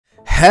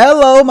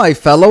Hello, my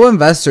fellow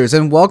investors,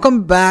 and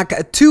welcome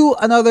back to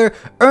another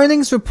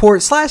earnings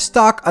report /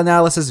 stock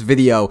analysis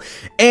video.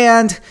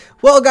 And,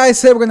 well,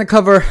 guys, today we're going to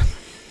cover...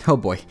 Oh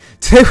boy.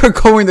 Today we're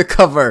going to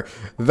cover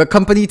the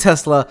company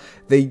Tesla.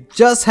 They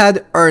just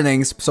had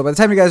earnings, so by the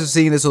time you guys are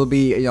seeing this, it'll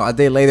be, a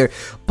day later.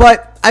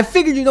 But I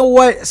figured, you know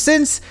what,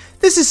 since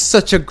this is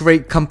such a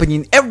great company,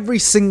 and every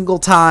single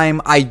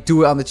time I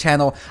do it on the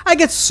channel, I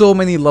get so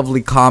many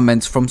lovely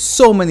comments from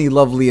so many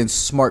lovely and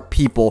smart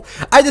people.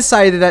 I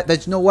decided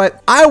that you know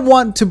what, I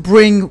want to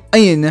bring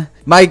in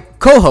my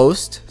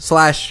co-host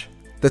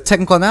 / the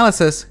technical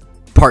analysis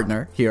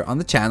partner here on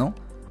the channel.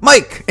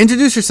 Mike,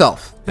 introduce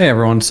yourself. Hey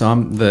everyone, so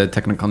I'm the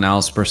technical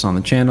analysis person on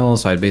the channel,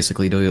 so I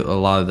basically do a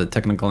lot of the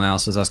technical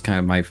analysis. That's kind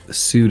of my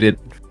suited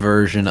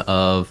version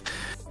of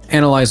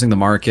analyzing the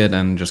market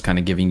and just kind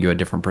of giving you a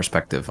different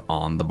perspective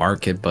on the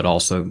market, but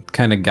also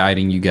kind of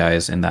guiding you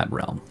guys in that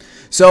realm.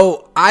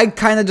 So I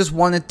kind of just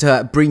wanted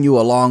to bring you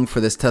along for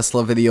this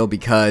Tesla video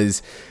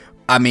because,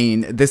 I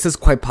mean, this is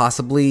quite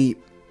possibly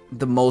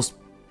the most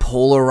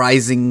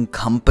polarizing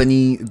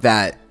company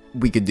that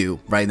we could do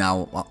right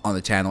now on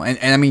the channel. And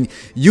I mean,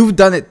 you've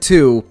done it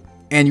too,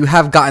 and you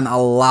have gotten a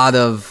lot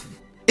of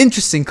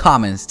interesting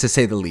comments, to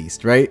say the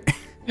least, right?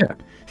 Yeah.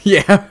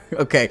 Yeah.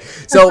 Okay.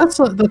 So that's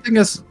the thing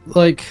is,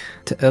 like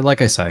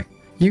I say,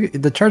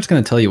 the chart's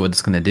going to tell you what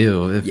it's going to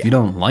do. If you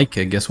don't like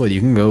it, guess what? You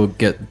can go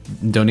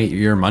donate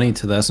your money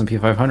to the S&P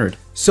 500.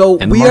 So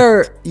we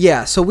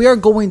are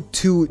going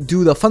to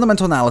do the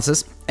fundamental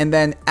analysis, and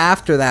then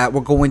after that,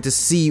 we're going to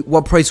see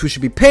what price we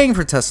should be paying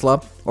for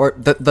Tesla, or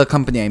the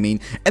company, I mean.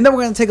 And then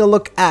we're going to take a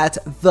look at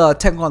the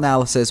technical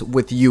analysis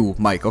with you,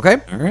 Mike,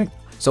 okay? All right.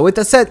 So with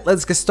that said,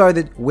 let's get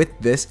started with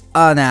this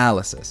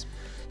analysis.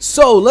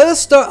 So let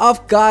us start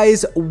off,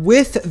 guys,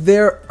 with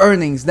their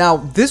earnings. Now,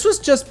 this was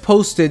just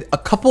posted a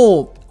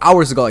couple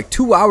hours ago, like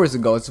 2 hours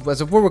ago. As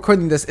if we're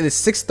recording this, it is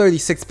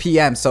 6:36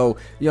 p.m. So,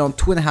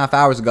 2.5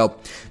 hours ago.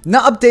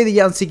 Not updated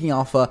yet on Seeking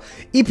Alpha.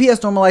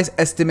 EPS normalized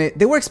estimate,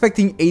 they were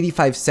expecting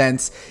 85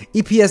 cents.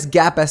 EPS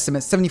gap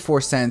estimate,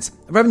 74 cents.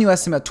 Revenue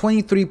estimate,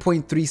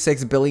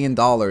 $23.36 billion.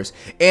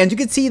 And you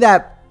can see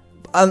that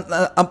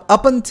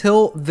up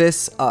until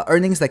this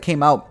earnings that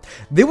came out,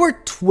 there were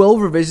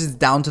 12 revisions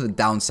down to the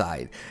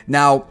downside.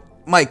 Now,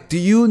 Mike, do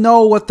you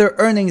know what their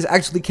earnings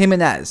actually came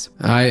in as?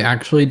 I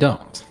actually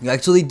don't. You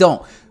actually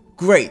don't.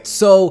 Great.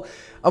 So,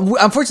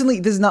 unfortunately,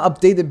 this is not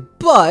updated,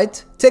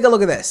 but take a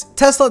look at this.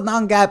 Tesla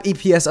non-GAAP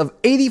EPS of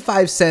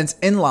 85 cents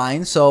in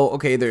line. So,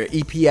 okay, their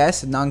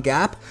EPS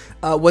non-GAAP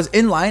was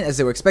in line as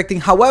they were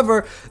expecting.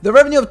 However, the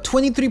revenue of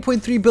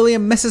 $23.3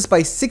 billion misses by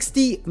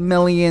 $60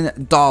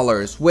 million,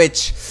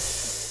 which,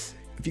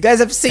 if you guys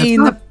have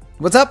seen,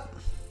 what's up?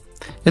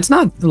 It's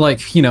not like,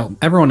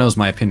 everyone knows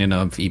my opinion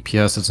of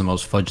EPS. It's the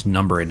most fudged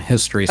number in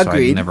history, so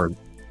Agreed. I've never...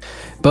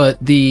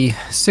 But the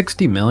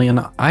 60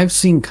 million, I've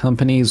seen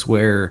companies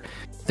where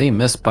they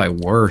miss by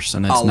worse,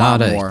 and it's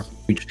not a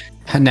huge...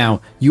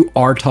 Now, you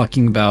are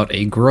talking about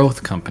a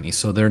growth company,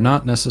 so they're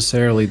not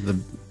necessarily the...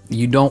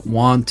 You don't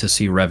want to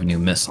see revenue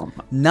miss on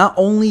them. Not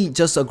only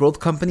just a growth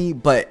company,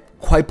 but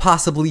quite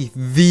possibly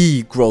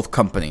the growth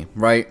company,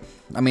 right?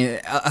 I mean,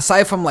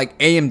 aside from like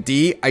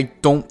AMD, I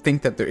don't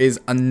think that there is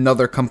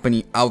another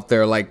company out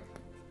there like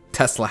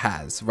Tesla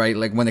has, right?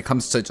 Like when it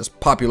comes to just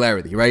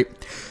popularity, right?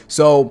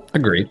 So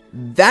agreed.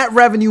 That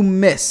revenue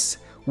miss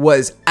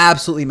was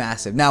absolutely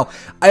massive. Now,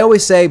 I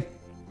always say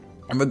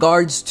in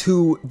regards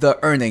to the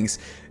earnings,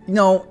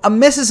 a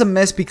miss is a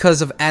miss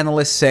because of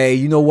analysts say,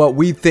 you know what,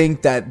 we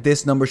think that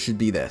this number should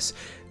be this.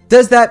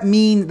 Does that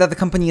mean that the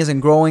company isn't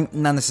growing?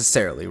 Not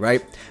necessarily,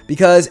 right?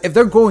 Because if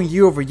they're growing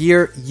year over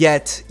year,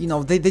 yet,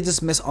 they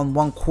just miss on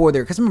one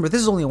quarter. Because remember, this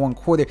is only one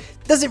quarter.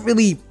 It doesn't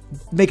really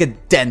make a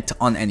dent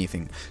on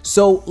anything.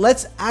 So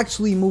let's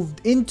actually move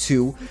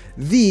into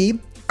the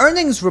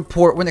earnings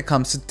report when it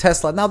comes to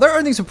Tesla. Now, their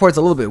earnings report is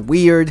a little bit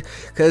weird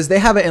because they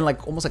have it in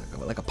almost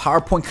like a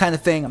PowerPoint kind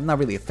of thing. I'm not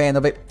really a fan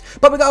of it.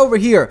 But we got over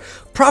here,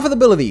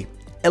 profitability,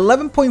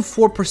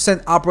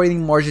 11.4%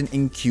 operating margin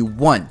in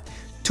Q1.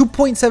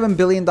 $2.7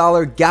 billion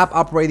GAAP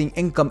operating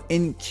income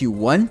in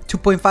Q1,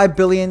 $2.5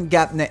 billion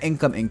GAAP net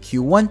income in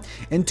Q1,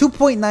 and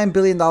 $2.9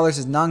 billion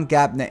is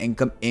non-GAAP net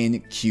income in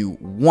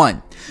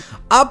Q1.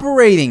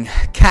 Operating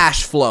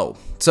cash flow.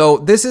 So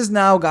this is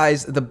now,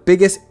 guys, the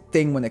biggest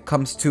thing when it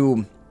comes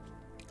to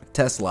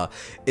Tesla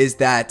is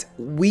that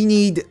we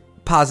need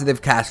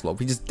positive cash flow.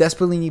 We just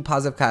desperately need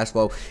positive cash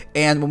flow.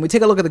 And when we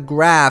take a look at the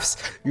graphs,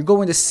 you're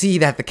going to see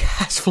that the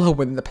cash flow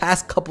within the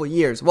past couple of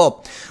years,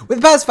 well, with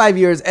the past 5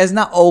 years, has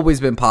not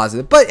always been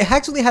positive, but it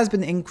actually has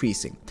been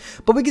increasing.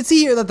 But we can see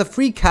here that the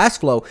free cash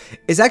flow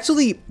is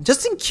actually,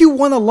 just in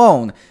Q1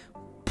 alone,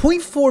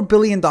 $0.4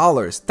 billion.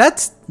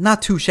 That's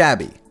not too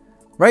shabby,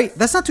 right?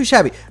 That's not too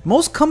shabby.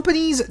 Most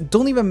companies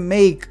don't even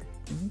make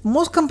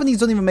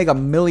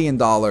 $1 million,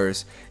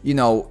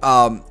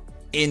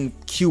 in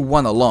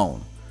Q1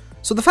 alone.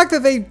 So the fact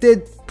that they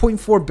did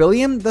 0.4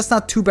 billion, that's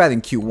not too bad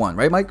in Q1,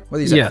 right, Mike? What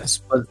do you say? Yes,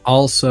 but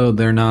also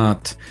they're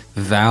not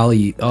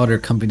valued. Other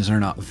companies are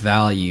not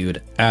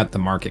valued at the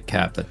market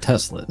cap that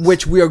Tesla is.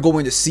 Which we are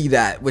going to see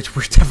that. Which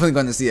we're definitely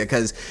going to see it,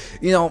 because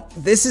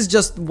this is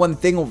just one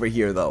thing over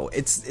here, though.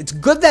 It's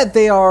good that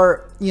they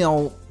are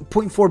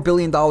 $0.4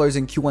 billion in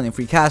Q1 in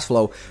free cash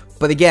flow.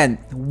 But again,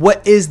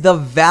 what is the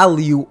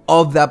value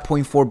of that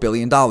 $0.4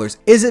 billion?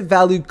 Is it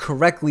valued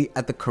correctly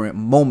at the current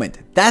moment?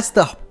 That's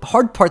the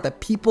hard part that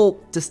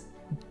people just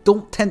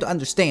don't tend to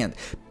understand.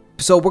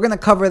 So we're going to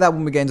cover that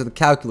when we get into the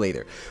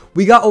calculator.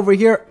 We got over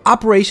here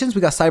operations.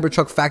 We got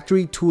Cybertruck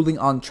factory tooling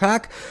on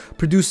track,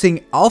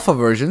 producing alpha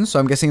versions. So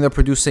I'm guessing they're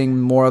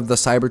producing more of the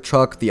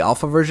Cybertruck, the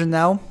alpha version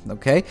now.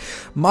 Okay.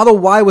 Model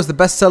Y was the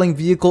best-selling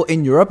vehicle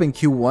in Europe in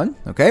Q1.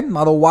 Okay.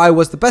 Model Y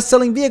was the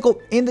best-selling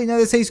vehicle in the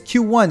United States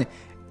Q1.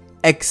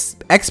 X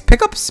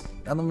pickups?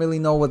 I don't really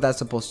know what that's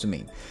supposed to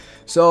mean.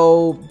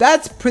 So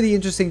that's pretty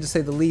interesting to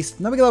say the least.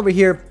 Now we get over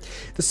here,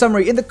 the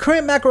summary. In the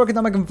current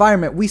macroeconomic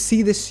environment, we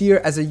see this year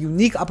as a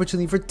unique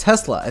opportunity for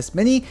Tesla, as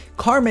many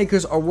car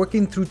makers are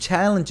working through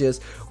challenges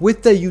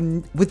with the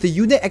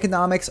unit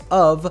economics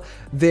of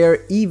their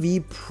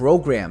EV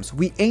programs.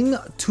 We aim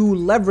to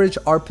leverage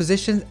our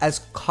position as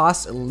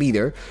cost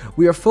leader.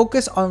 We are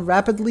focused on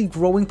rapidly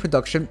growing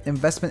production,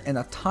 investment in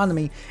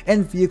autonomy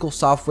and vehicle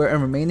software,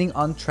 and remaining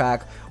on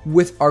track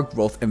with our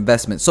growth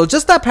investment. So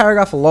just that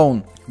paragraph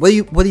alone, what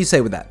do you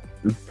say with that?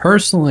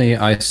 Personally,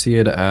 I see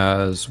it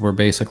as we're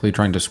basically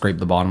trying to scrape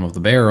the bottom of the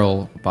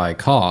barrel by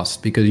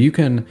cost, because you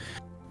can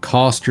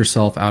cost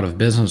yourself out of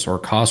business or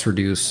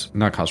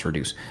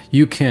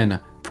you can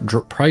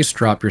price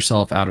drop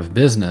yourself out of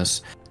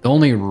business. The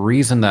only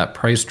reason that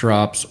price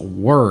drops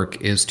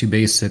work is to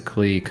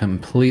basically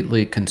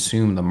completely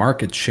consume the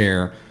market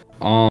share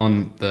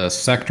on the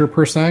sector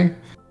per se.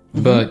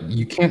 But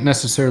you can't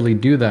necessarily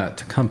do that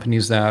to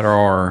companies that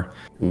are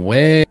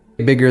way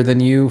bigger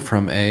than you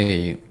from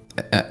a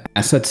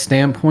asset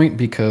standpoint,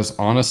 because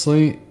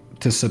honestly,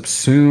 to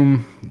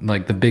subsume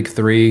like the big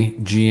three,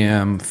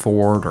 GM,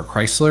 Ford, or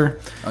Chrysler,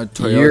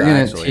 you're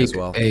going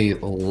to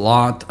take a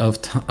lot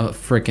of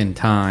freaking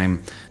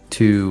time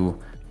to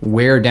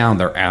wear down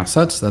their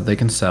assets that they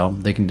can sell.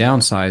 They can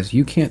downsize.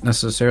 You can't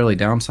necessarily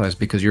downsize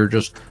because you're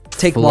just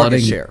take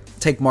market share.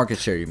 Take market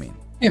share, you mean?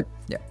 Yeah.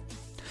 Yeah.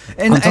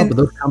 And on top of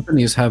those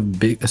companies have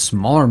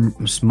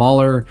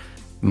smaller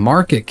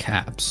market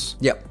caps.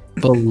 Yep.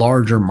 But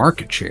larger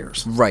market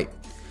shares. Right.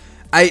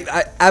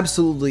 I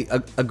absolutely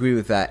agree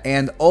with that.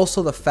 And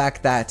also the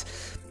fact that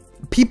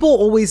people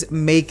always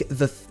make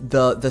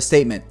the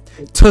statement,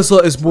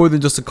 Tesla is more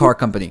than just a car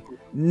company.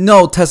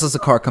 No, Tesla's a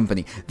car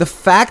company. The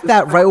fact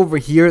that right over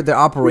here, their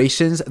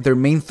operations, their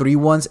main three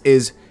ones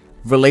is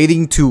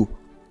relating to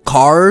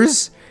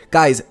cars.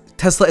 Guys,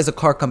 Tesla is a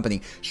car company.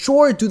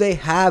 Sure, do they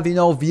have,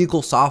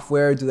 vehicle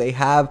software? Do they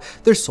have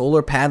their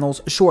solar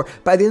panels? Sure.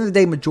 But at the end of the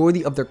day,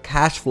 majority of their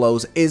cash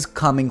flows is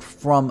coming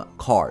from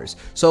cars.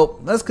 So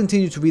let's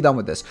continue to read on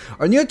with this.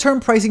 Our near-term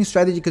pricing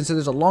strategy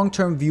considers a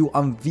long-term view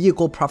on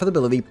vehicle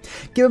profitability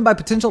given by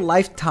potential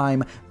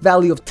lifetime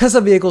value of Tesla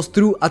vehicles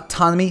through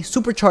autonomy,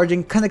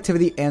 supercharging,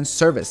 connectivity, and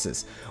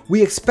services.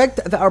 We expect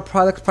that our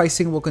product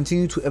pricing will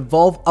continue to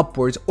evolve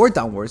upwards or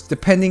downwards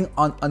depending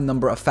on a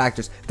number of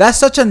factors. That's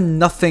such a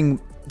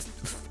nothing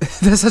paragraph.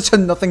 That's such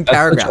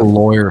a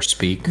lawyer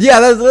speak. Yeah,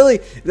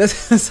 that's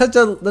such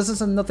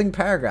a nothing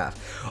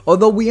paragraph.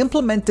 Although we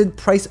implemented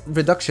price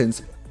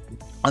reductions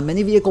on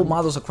many vehicle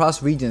models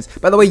across regions.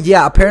 By the way,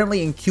 yeah,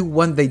 apparently in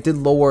Q1 they did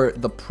lower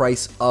the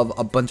price of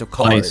a bunch of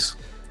cars.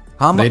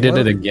 Nice. They did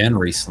it again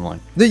recently.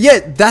 Yeah,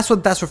 that's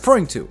what that's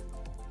referring to.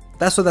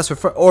 That's what that's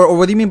referring. Or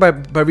what do you mean by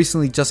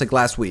recently? Just like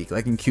last week,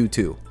 like in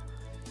Q2?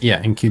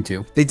 Yeah, in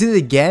Q2 they did it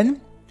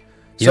again.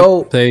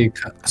 Yep,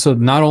 so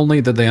not only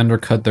did they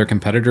undercut their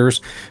competitors,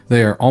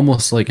 they are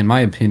almost like, in my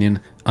opinion,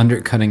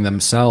 undercutting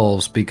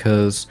themselves,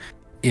 because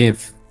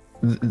if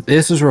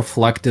this is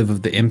reflective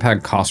of the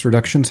impact cost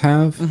reductions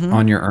have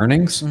on your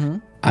earnings,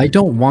 I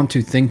don't want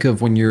to think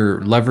of when you're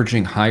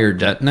leveraging higher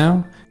debt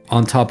now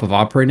on top of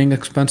operating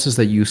expenses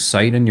that you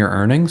cite in your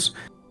earnings,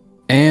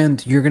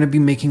 and you're going to be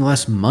making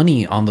less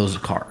money on those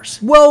cars.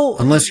 Well,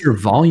 unless your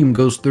volume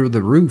goes through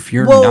the roof,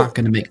 you're not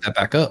going to make that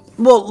back up.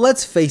 Well,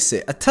 let's face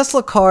it. A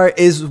Tesla car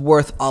is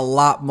worth a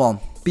lot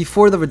more.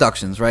 Before the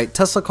reductions, right?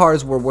 Tesla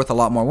cars were worth a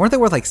lot more. Weren't they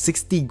worth like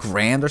 60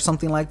 grand or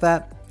something like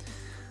that?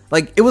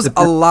 Like, it was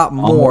a lot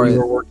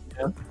more.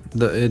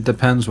 It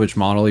depends which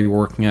model you're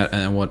working at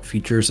and what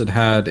features it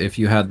had. If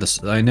you had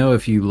this, I know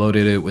if you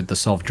loaded it with the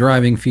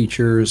self-driving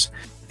features,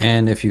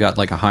 and if you got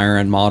like a higher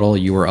end model,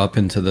 you were up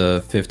into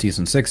the 50s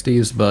and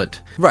 60s. But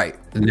right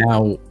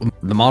now,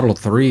 the Model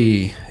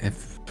 3,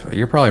 if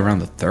you're probably around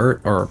the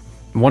third, or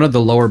one of the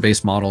lower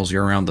base models,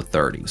 you're around the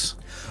 30s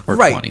or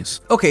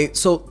 20s. Okay,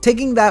 so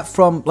taking that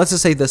from, let's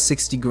just say, the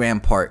 60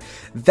 grand part,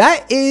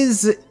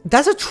 that's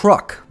a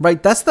truck,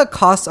 right? That's the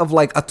cost of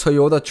like a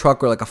Toyota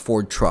truck or like a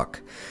Ford truck.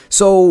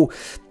 So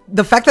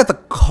the fact that the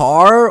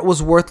car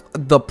was worth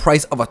the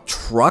price of a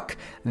truck,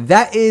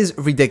 that is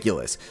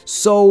ridiculous.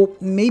 So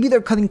maybe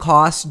they're cutting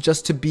costs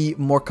just to be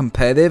more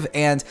competitive,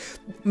 and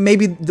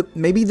maybe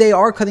they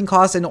are cutting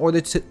costs in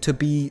order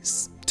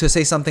to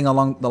say something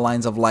along the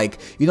lines of like,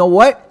 you know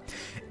what,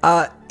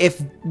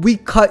 if we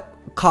cut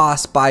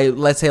costs by,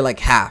 let's say, like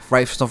half,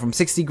 right? So from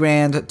 60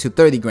 grand to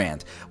 30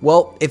 grand.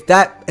 Well, if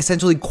that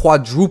essentially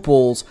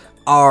quadruples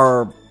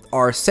our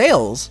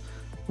sales,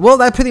 well,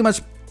 that pretty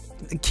much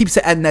keeps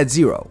it at net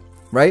zero,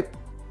 right?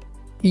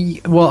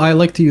 Well, I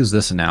like to use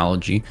this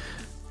analogy.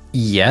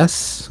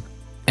 Yes,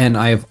 and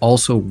I have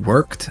also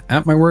worked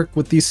at my work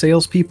with these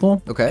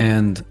salespeople. Okay.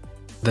 And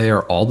they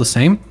are all the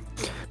same.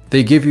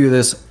 They give you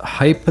this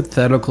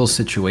hypothetical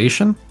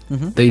situation.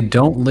 They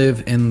don't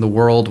live in the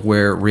world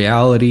where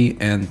reality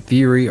and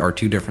theory are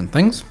two different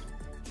things.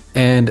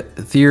 And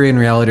theory and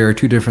reality are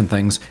two different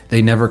things.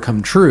 They never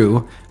come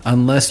true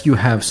unless you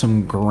have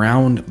some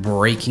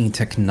groundbreaking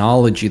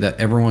technology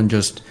that everyone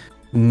just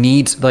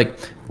needs. Like,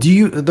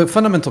 the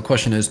fundamental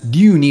question is, do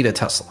you need a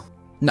Tesla?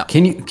 No.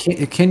 Can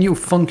you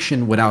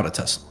function without a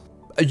Tesla?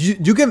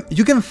 You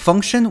can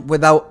function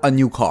without a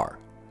new car.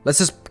 Let's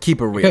just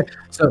keep it real.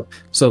 Okay.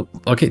 So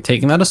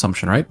taking that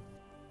assumption, right?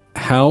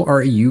 How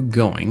are you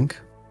going,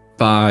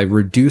 by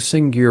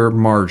reducing your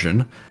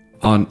margin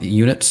on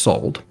units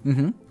sold,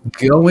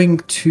 going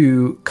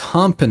to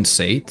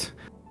compensate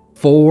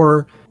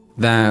for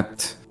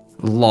that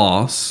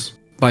loss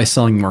by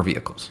selling more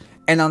vehicles?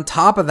 And on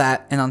top of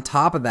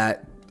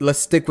that, let's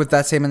stick with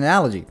that same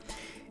analogy.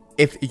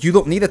 If you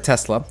don't need a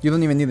Tesla, you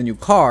don't even need a new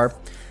car,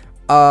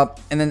 and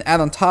then add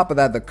on top of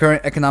that the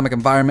current economic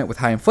environment with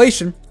high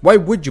inflation, why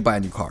would you buy a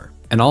new car?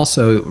 And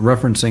also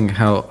referencing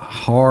how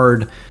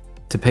hard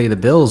to pay the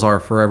bills are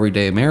for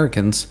everyday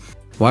Americans,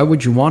 why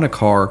would you want a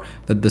car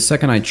that the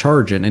second I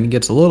charge it and it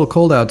gets a little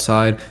cold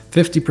outside,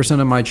 50%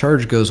 of my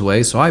charge goes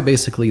away, so I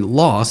basically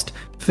lost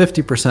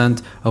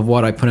 50% of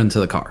what I put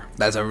into the car?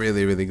 That's a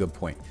really, really good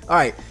point. All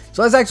right,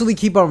 so let's actually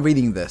keep on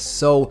reading this.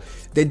 So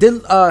they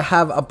did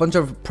have a bunch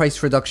of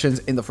price reductions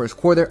in the first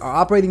quarter. Our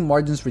operating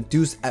margins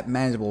reduced at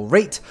manageable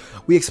rate.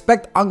 We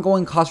expect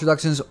ongoing cost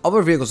reductions of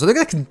our vehicles. So they're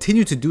going to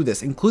continue to do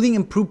this, including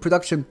improved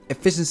production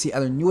efficiency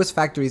at our newest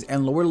factories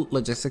and lower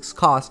logistics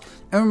costs,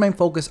 and remain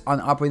focused on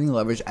operating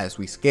leverage as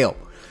we scale.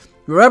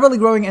 We're rapidly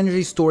growing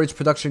energy storage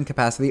production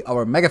capacity of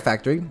our mega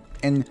factory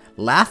in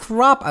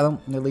Lathrop. I don't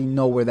really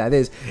know where that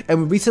is.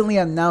 And we recently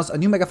announced a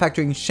new mega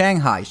factory in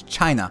Shanghai,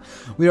 China.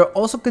 We are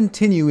also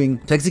continuing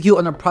to execute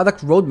on our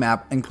product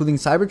roadmap, including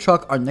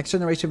Cybertruck, our next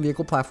generation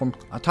vehicle platform,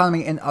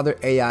 autonomy, and other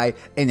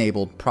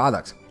AI-enabled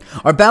products.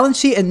 Our balance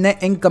sheet and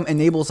net income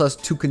enables us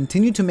to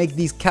continue to make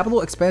these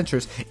capital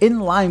expenditures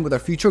in line with our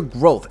future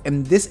growth.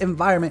 In this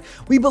environment,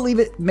 we believe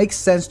it makes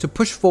sense to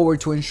push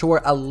forward to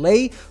ensure a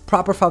lay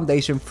proper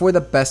foundation for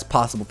the best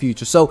possible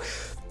future. So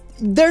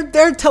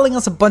they're telling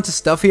us a bunch of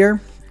stuff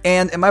here,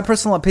 and in my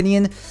personal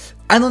opinion,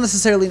 I don't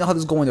necessarily know how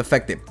this is going to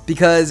affect it,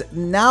 because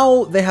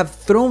now they have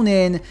thrown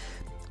in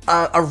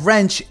a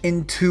wrench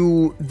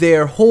into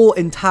their whole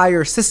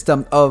entire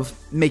system of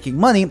making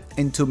money,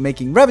 into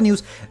making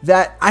revenues,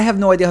 that I have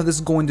no idea how this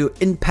is going to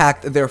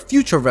impact their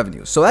future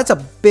revenues. So that's a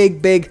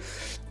big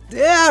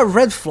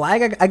red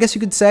flag, I guess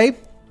you could say,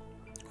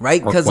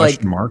 right? Because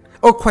question mark.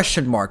 Or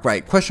question mark,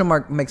 right? Question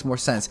mark makes more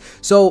sense.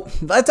 So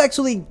let's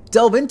actually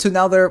delve into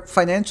now their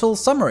financial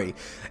summary.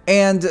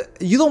 And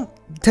you don't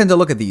tend to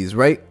look at these,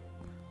 right?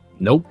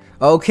 Nope.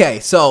 Okay,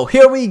 so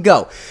here we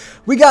go.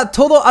 We got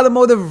total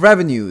automotive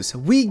revenues.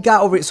 We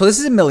got over, so this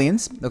is in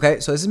millions, okay?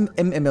 So this is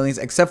in millions,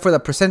 except for the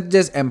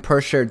percentages and per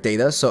share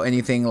data. So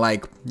anything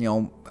like, you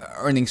know,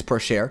 earnings per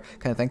share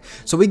kind of thing.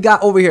 So we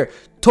got over here,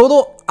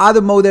 total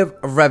automotive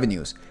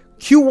revenues.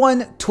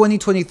 Q1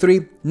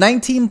 2023,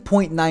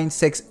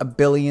 $19.96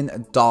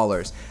 billion.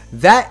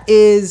 That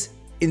is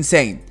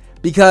insane.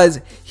 Because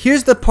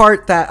here's the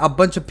part that a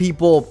bunch of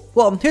people,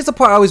 well, here's the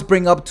part I always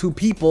bring up to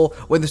people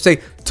when they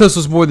say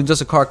Tesla's more than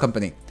just a car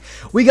company.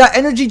 We got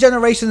energy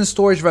generation and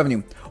storage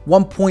revenue,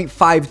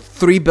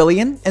 $1.53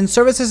 billion, and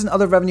services and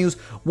other revenues,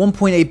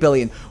 $1.8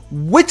 billion.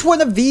 Which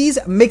one of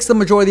these makes the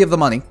majority of the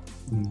money?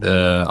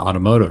 The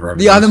automotive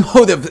revenue. The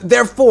automotive.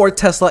 Therefore,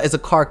 Tesla is a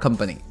car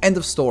company. End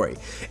of story.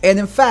 And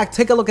in fact,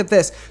 take a look at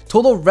this.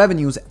 Total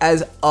revenues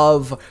as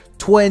of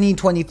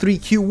 2023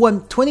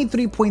 Q1,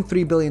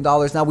 $23.3 billion.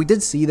 Now, we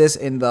did see this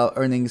in the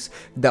earnings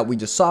that we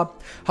just saw.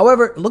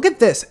 However, look at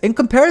this. In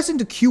comparison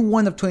to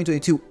Q1 of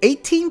 2022,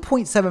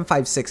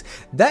 18.756.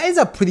 That is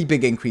a pretty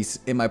big increase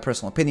in my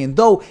personal opinion,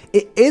 though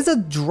it is a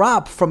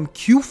drop from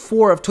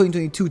Q4 of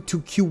 2022 to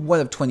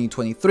Q1 of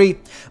 2023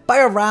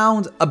 by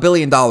around $1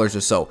 billion or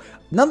so.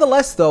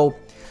 Nonetheless, though,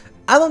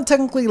 I don't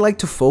technically like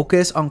to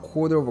focus on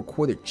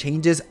quarter-over-quarter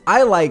changes.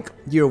 I like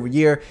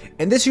year-over-year,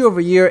 and this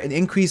year-over-year, an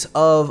increase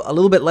of a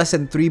little bit less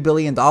than $3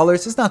 billion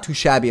is not too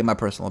shabby in my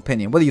personal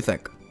opinion. What do you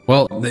think?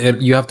 Well,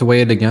 you have to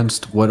weigh it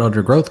against what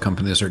other growth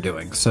companies are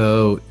doing.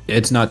 So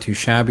it's not too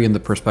shabby in the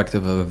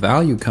perspective of a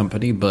value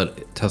company,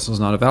 but Tesla's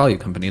not a value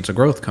company. It's a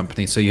growth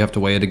company, so you have to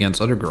weigh it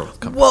against other growth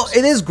companies. Well,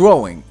 it is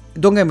growing.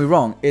 Don't get me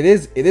wrong. It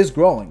is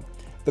growing.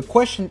 The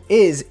question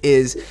is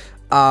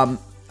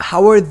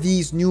how are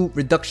these new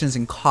reductions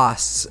in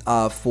costs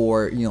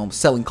for, you know,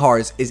 selling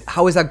cars,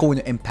 how is that going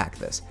to impact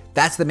this?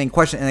 That's the main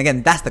question. And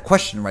again, that's the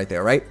question right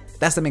there, right?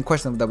 That's the main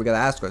question that we got to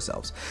ask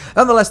ourselves.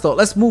 Nonetheless, though,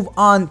 let's move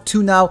on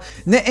to now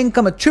net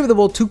income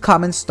attributable to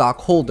common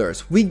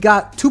stockholders. We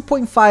got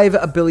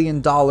 $2.5 billion,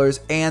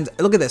 and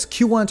look at this,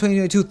 Q1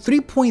 2022,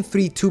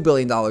 $3.32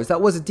 billion. That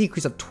was a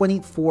decrease of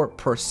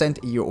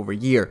 24% year over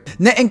year.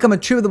 Net income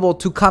attributable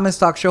to common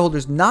stock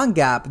shareholders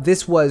non-GAAP,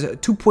 this was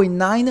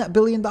 $2.9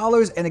 billion,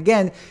 and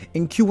again,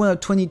 in Q1 of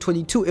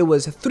 2022, it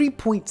was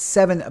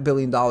 $3.7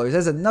 billion.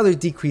 That's another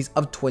decrease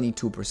of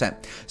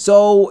 22%.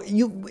 So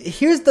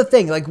here's the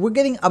thing, like, we're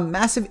getting a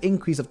massive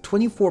increase of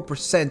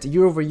 24%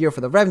 year over year for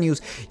the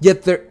revenues,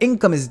 yet their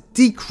income is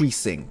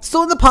decreasing.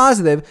 Still in the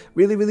positive,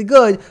 really, really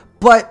good,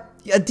 but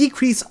a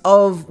decrease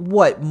of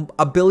what,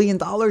 $1 billion?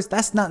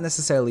 That's not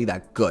necessarily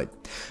that good.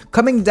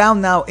 Coming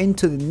down now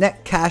into the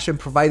net cash and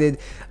provided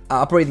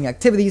operating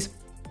activities,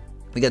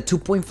 we got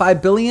 $2.5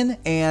 billion,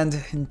 and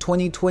in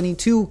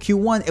 2022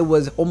 Q1 it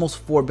was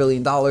almost $4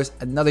 billion,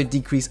 another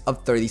decrease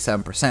of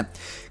 37%.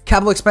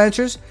 Capital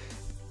expenditures,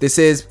 this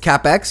is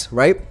CapEx,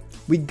 right?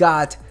 We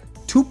got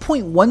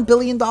 $2.1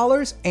 billion,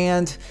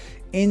 and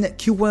in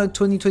Q1 of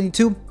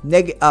 2022,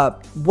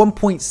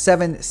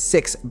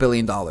 $1.76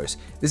 billion.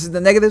 This is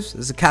the negatives,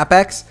 this is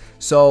CapEx.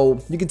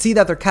 So you can see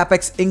that their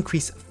CapEx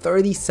increased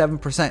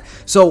 37%.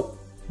 So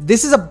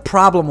this is a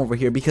problem over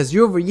here because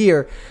year over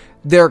year,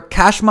 their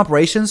cash from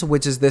operations,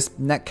 which is this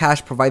net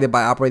cash provided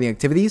by operating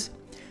activities,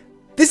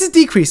 this is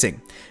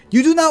decreasing.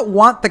 You do not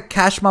want the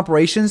cash from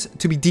operations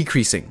to be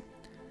decreasing.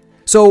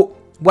 So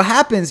what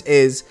happens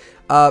is,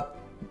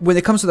 when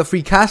it comes to the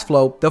free cash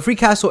flow,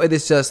 it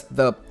is just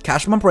the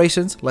cash from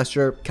operations less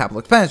your capital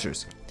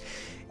expenditures.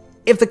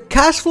 If the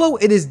cash flow,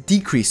 it is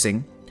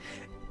decreasing,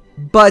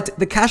 but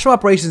the cash from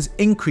operations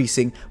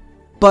increasing,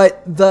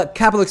 but the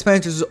capital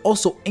expenditures is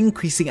also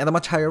increasing at a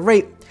much higher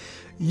rate,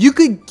 you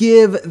could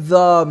give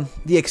the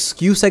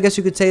excuse, I guess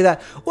you could say,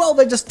 that, well,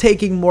 they're just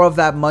taking more of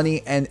that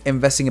money and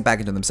investing it back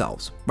into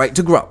themselves, right,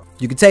 to grow.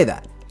 You could say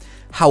that.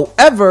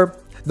 However,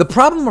 the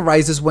problem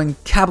arises when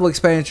capital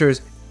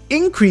expenditures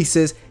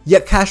increases,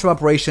 yet cash from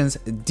operations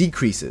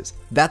decreases.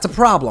 That's a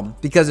problem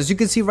because, as you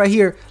can see right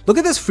here, look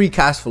at this free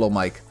cash flow,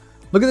 Mike.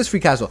 Look at this free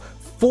cash flow.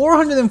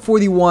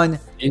 $441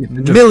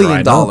 million.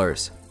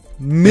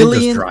 Million.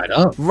 It just dried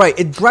up. Right,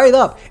 it dried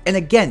up. And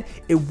again,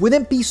 it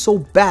wouldn't be so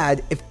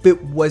bad if it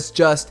was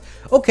just,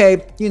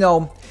 okay, you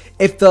know,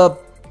 if the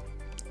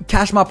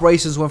cash from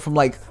operations went from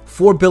like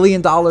 $4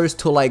 billion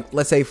to like,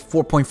 let's say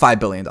 $4.5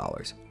 billion,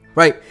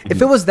 right? Mm-hmm.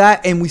 If it was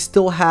that and we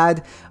still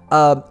had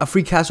a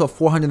free cash flow of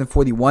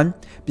 441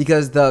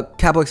 because the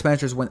capital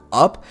expenditures went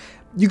up,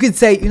 you could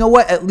say, you know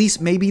what, at least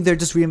maybe they're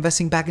just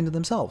reinvesting back into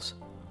themselves,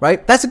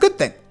 right? That's a good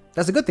thing.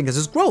 That's a good thing because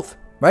there's growth,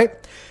 right?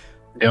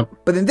 Yep.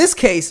 But in this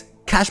case,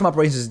 cash from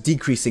operations is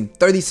decreasing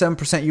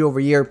 37% year over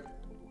year.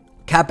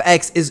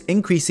 CapEx is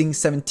increasing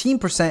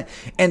 17%,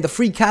 and the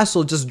free cash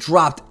flow just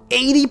dropped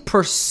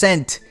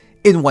 80%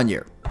 in 1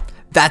 year.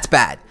 That's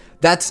bad.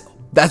 That's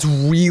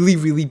really,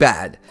 really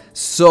bad.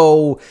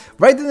 So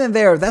right then and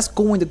there, that's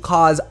going to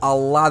cause a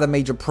lot of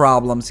major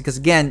problems because,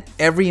 again,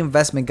 every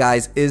investment,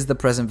 guys, is the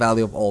present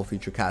value of all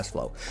future cash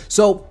flow.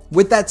 So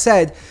with that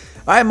said,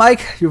 all right, Mike,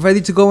 you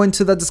ready to go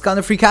into the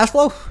discounted free cash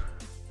flow?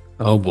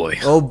 Oh boy.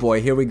 Oh boy,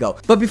 here we go.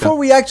 But before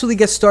we actually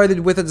get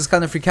started with the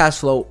discounted free cash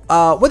flow,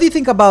 what do you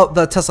think about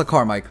the Tesla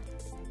car, Mike?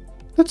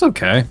 It's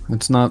okay.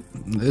 It's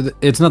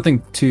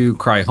nothing to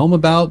cry home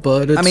about,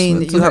 but it's, I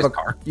mean, it's you have nice a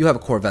car. You have a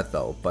Corvette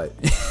though, but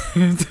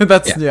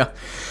that's yeah.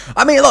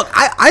 I mean, look,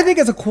 I think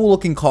it's a cool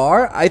looking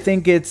car. I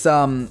think it's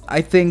cool.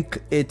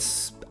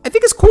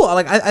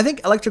 I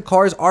think electric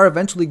cars are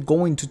eventually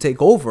going to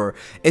take over.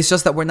 It's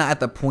just that we're not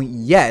at the point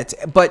yet.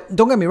 But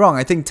don't get me wrong,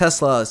 I think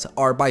Teslas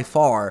are by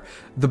far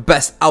the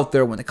best out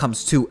there when it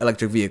comes to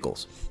electric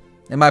vehicles.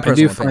 In my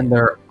personal opinion. I do find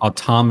their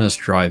autonomous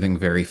driving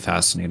very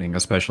fascinating,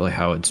 especially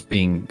how it's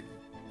being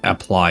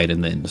applied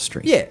in the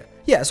industry.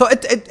 Yeah, so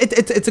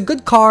it's a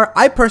good car.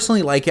 I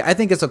personally like it. I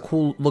think it's a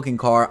cool looking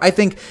car.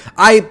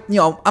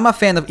 I'm a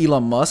fan of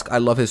Elon Musk. I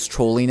love his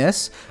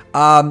trolliness.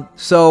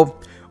 So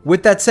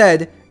with that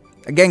said,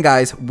 again,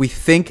 guys, we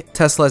think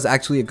Tesla is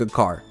actually a good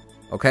car.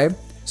 Okay,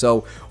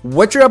 so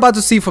what you're about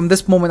to see from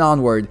this moment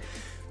onward,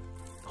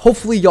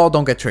 hopefully y'all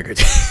don't get triggered.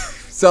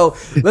 So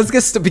let's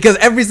get started, because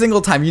every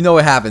single time, you know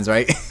what happens,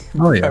 right?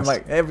 Oh yes.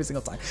 Like, every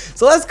single time.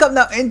 So let's come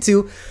now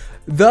into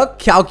the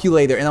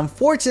calculator, and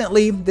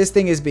unfortunately this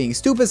thing is being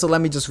stupid, so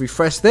let me just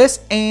refresh this,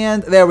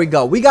 and there we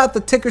go. We got the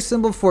ticker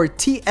symbol for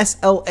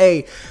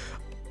TSLA,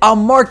 a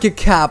market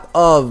cap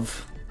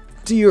of,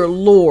 dear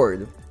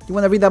lord, you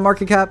want to read that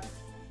market cap?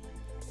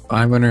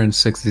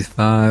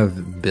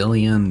 $565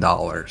 billion.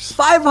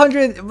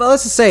 500, well,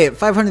 let's just say it,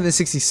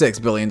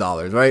 $566 billion,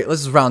 right?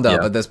 Let's just round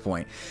up at this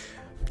point.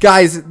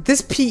 Guys,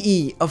 this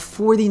PE of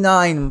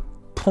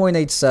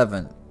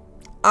 49.87,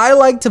 I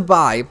like to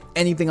buy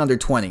anything under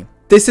 20.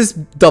 This is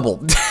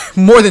double,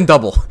 more than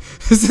double.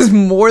 This is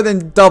more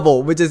than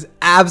double, which is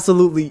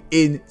absolutely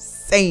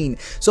insane.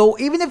 So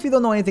even if you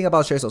don't know anything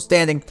about shares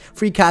outstanding,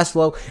 free cash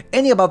flow,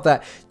 any about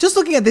that, just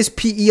looking at this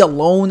PE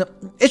alone,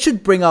 it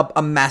should bring up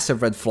a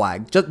massive red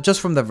flag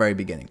just from the very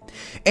beginning.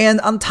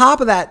 And on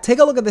top of that, take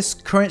a look at this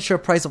current share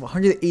price of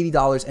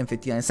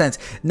 $180.59.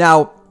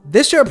 Now,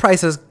 this share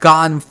price has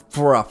gone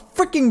for a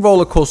freaking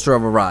roller coaster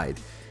of a ride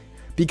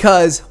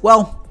because,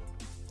 well,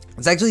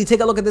 let's actually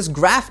take a look at this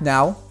graph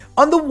now.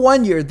 On the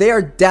 1 year, they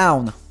are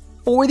down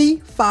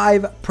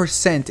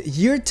 45%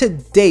 year to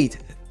date.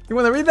 You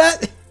want to read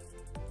that?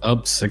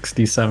 Up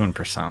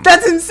 67%.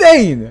 That's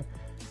insane.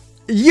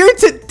 Year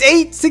to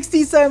date,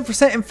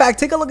 67%. In fact,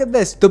 take a look at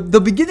this.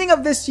 The beginning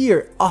of this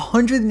year,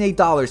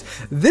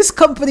 $108. This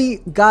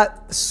company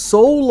got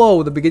so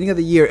low the beginning of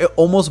the year, it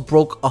almost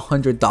broke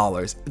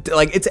 $100.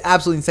 Like, it's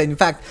absolutely insane. In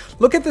fact,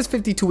 look at this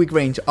 52-week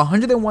range,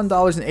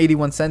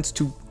 $101.81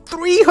 to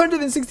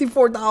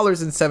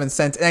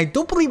 $364.07, and I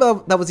don't believe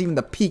that was even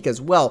the peak as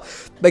well.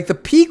 Like, the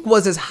peak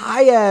was as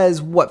high as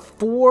what,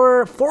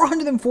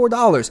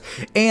 $404,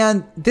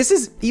 and this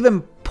is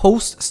even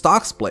post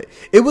stock split.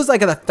 It was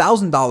like at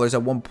 $1,000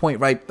 at one point,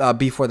 right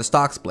before the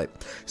stock split.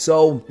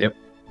 So yep.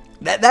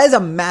 That is a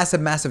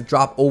massive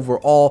drop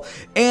overall,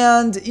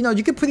 and you know,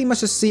 you can pretty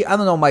much just see. I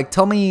don't know, Mike.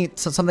 Tell me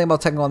something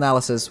about technical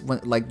analysis when,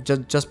 like,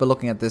 just by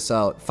looking at this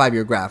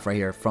 5-year graph right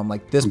here from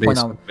like this point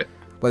on.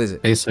 What is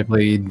it?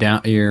 Basically,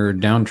 you're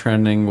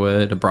downtrending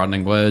with a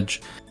broadening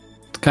wedge.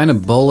 It's kind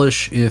of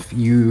bullish if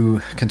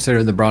you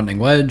consider the broadening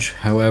wedge.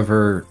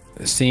 However,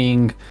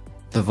 seeing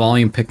the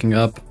volume picking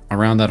up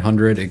around that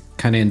 100, it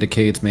kind of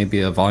indicates maybe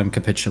a volume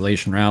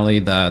capitulation rally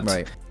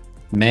that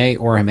may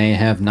or may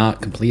have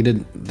not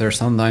completed. There's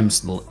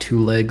sometimes 2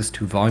 legs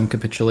to volume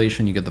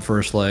capitulation. You get the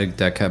first leg,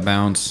 dead cat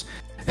bounce.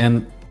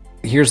 And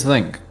here's the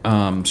thing.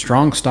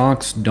 Strong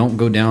stocks don't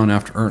go down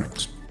after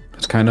earnings.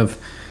 It's kind of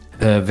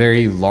a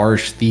very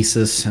large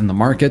thesis in the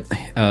market.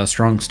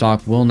 Strong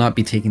stock will not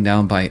be taken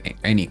down by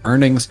any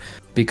earnings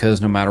because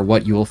no matter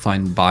what, you will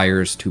find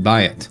buyers to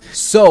buy it.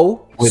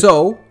 So with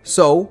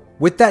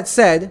that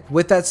said,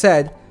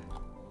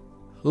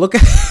 look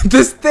at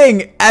this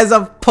thing as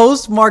of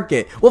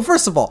post-market. Well,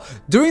 first of all,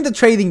 during the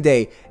trading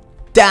day,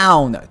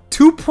 down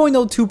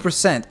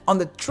 2.02% on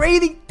the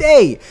trading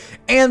day,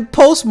 and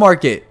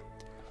post-market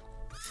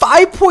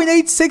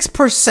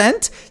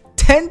 5.86%.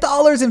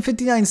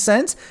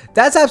 $10.59.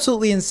 That's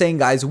absolutely insane,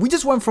 guys. We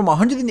just went from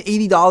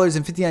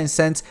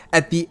 $180.59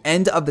 at the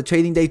end of the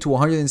trading day to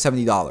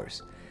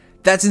 $170.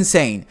 That's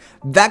insane.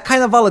 That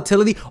kind of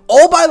volatility.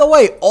 Oh, by the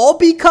way, all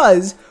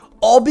because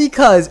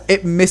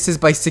it misses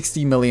by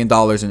 $60 million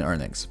in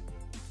earnings.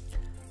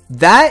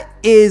 That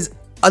is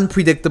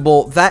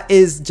unpredictable. That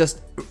is just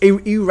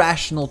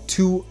irrational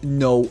to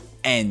no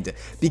end.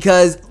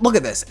 Because look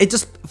at this. It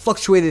just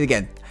fluctuated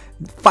again.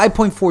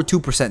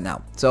 5.42%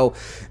 now. So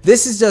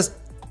this is just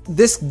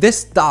this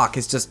stock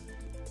is just,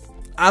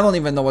 I don't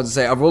even know what to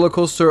say, a roller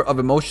coaster of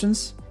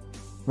emotions,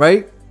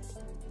 right?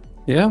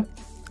 Yeah.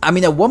 I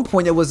mean, at one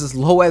point it was as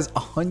low as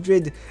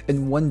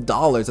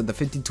 $101 at the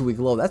 52-week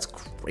low. That's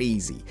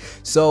crazy.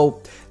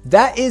 So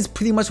that is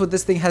pretty much what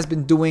this thing has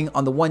been doing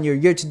on the 1 year,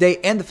 year to date,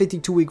 and the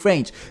 52-week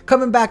range.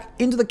 Coming back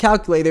into the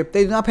calculator,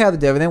 they do not pay out the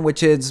dividend,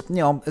 which is, you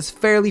know, is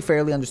fairly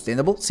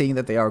understandable, seeing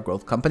that they are a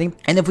growth company.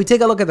 And if we take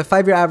a look at the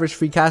 5-year average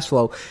free cash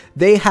flow,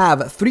 they have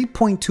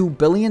 $3.2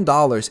 billion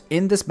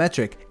in this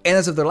metric. And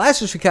as of their last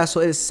year's free cash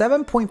flow, it is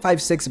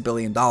 $7.56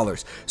 billion.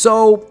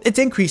 So it's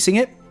increasing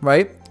it,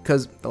 right?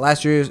 Because the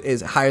last year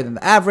is higher than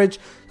the average.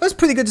 That's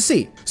pretty good to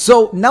see.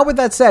 So now with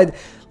that said,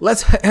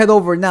 let's head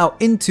over now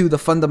into the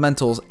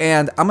fundamentals.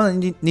 And I'm going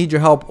to need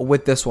your help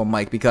with this one,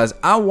 Mike, because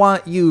I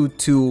want you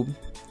to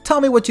tell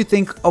me what you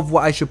think of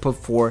what I should put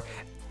for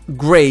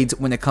grades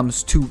when it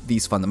comes to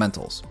these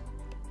fundamentals.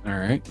 All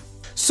right.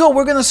 So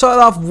we're going to start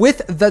off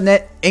with the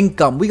net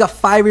income. We got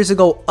 5 years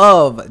ago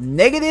of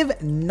negative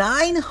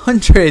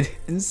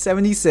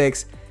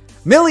 $976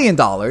 million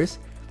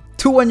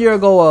to 1 year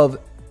ago of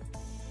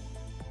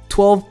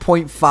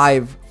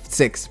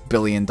 $12.56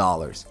 billion.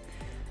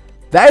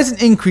 That is an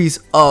increase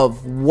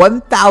of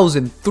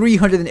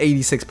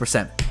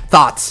 1,386%.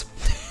 Thoughts?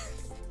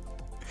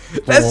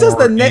 That's just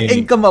the net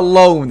income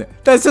alone.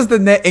 That's just the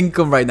net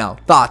income right now.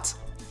 Thoughts?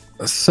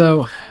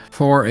 So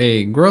for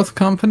a growth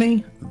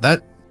company,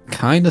 that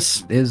kind of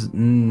is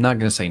not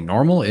going to say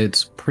normal.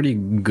 It's pretty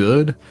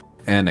good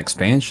and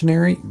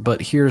expansionary.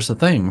 But here's the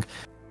thing.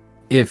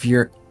 If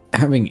you're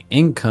having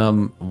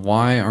income,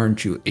 why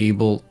aren't you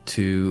able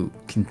to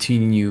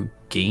continue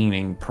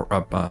gaining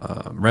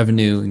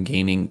revenue and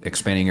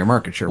expanding your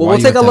market share? Well, we'll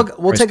take a look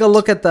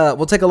at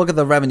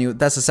the revenue.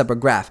 That's a separate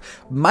graph.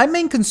 My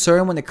main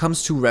concern when it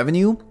comes to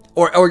revenue,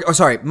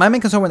 my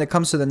main concern when it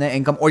comes to the net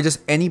income or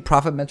just any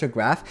profit metric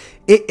graph,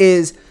 it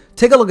is,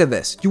 take a look at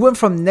this. You went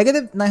from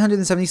negative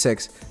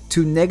 976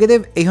 to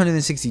negative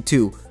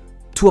 862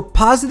 to a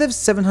positive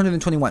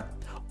 721.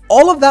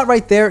 All of that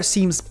right there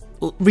seems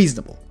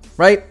reasonable,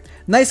 right?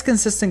 Nice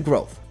consistent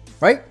growth,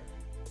 right?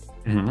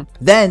 Mm-hmm.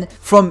 Then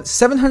from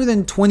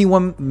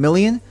 721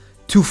 million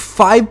to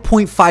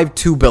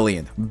 5.52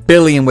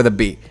 billion with a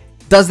B.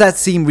 Does that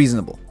seem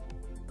reasonable?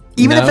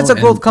 Even if it's a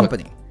growth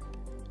company.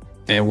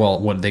 Well,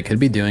 what they could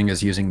be doing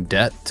is using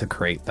debt to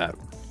create that.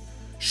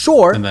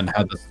 Sure. And then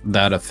how does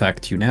that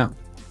affect you now?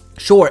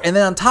 Sure. And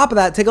then on top of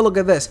that, take a look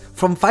at this.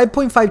 From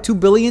 5.52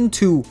 billion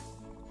to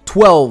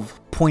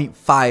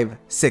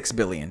 12.56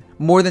 billion.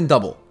 More than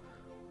double.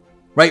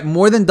 Right?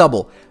 More than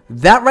double.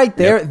 That right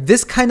there,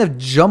 this kind of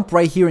jump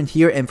right here and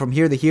here and from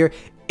here to here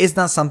is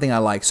not something I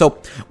like.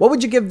 So what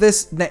would you give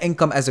this net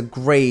income as a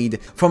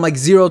grade from like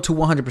 0 to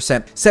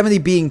 100%? 70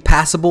 being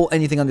passable.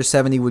 Anything under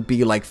 70 would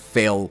be like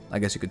fail, I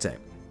guess you could say.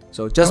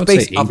 So just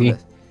based off of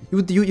this. You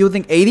would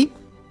think 80?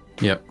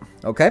 Yep.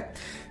 Okay.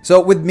 So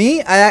with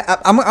me,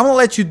 I'm gonna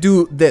let you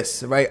do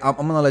this, right? I'm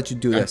gonna let you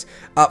do this.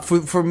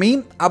 For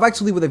me, I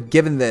actually would have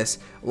given this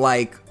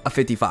like a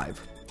 55,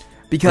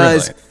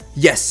 because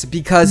yes,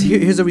 because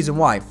here's the reason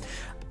why.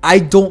 I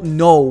don't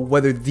know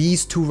whether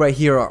these two right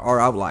here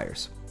are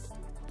outliers.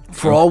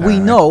 For all we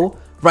know,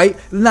 right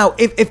now,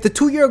 if the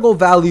 2-year-ago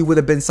value would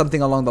have been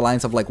something along the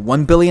lines of like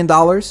 $1 billion,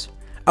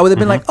 I would have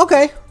been like,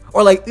 okay.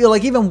 Or like,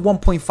 like even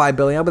 1.5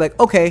 billion, I'll be like,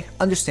 okay,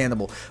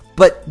 understandable.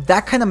 But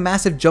that kind of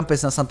massive jump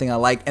is not something I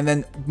like. And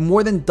then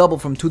more than double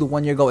from 2 to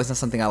 1 year ago is not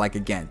something I like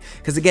again.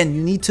 Because again,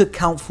 you need to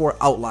account for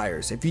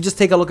outliers. If you just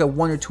take a look at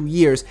 1 or 2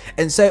 years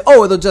and say,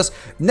 oh, it'll just,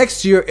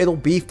 next year it'll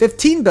be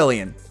 15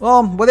 billion.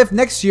 Well, what if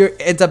next year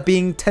it ends up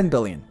being 10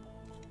 billion?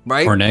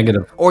 Right? Or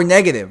negative. Or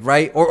negative,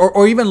 right?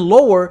 Or even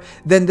lower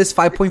than this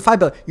 5.5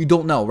 billion. You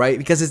don't know, right?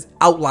 Because it's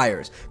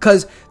outliers.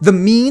 Because the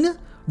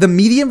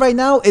median right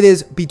now, it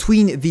is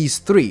between these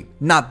three,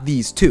 not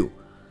these two.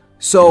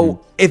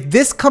 So if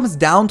this comes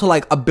down to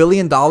like $1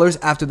 billion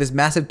after this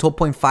massive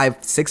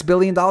 $12.56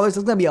 billion, it's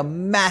going to be a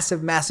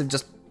massive, massive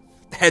just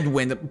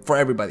headwind for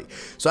everybody.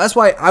 So that's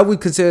why I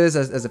would consider this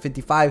as a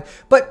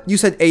 55. But you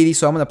said 80,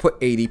 so I'm going to put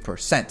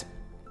 80%.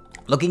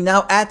 Looking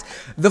now at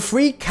the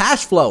free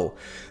cash flow.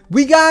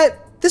 We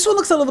got, this one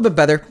looks a little bit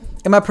better.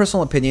 In my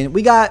personal opinion,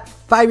 we got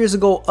 5 years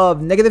ago of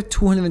negative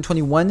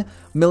 221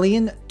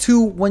 million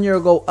to 1 year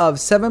ago of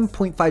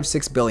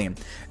 7.56 billion.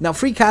 Now,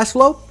 free cash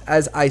flow,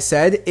 as I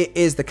said, it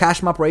is the cash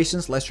from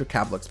operations less your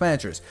capital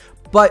expenditures.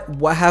 But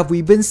what have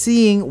we been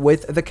seeing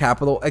with the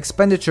capital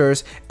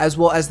expenditures as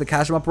well as the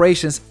cash from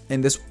operations in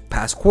this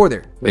past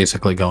quarter?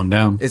 Basically going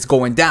down. It's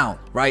going down,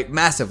 right?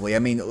 Massively. I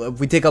mean, if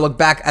we take a look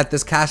back at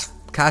this cash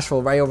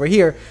flow right over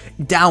here,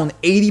 down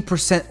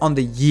 80% on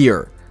the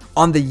year.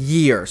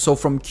 So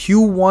from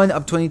Q1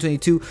 of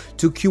 2022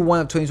 to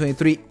Q1 of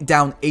 2023,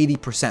 down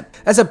 80%.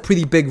 That's a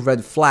pretty big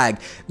red flag.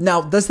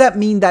 Now, does that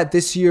mean that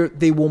this year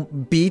they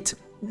won't beat?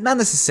 Not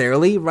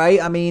necessarily,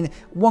 right? I mean,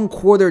 1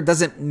 quarter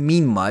doesn't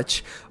mean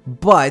much,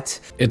 but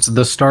it's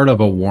the start of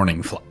a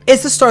warning flag.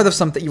 It's the start of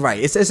something, right?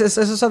 It's the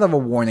start of a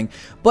warning.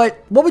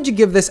 But what would you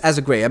give this as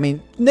a grade? I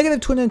mean,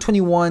 negative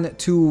 221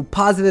 to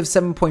positive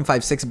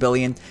 7.56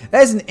 billion.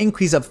 That is an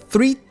increase of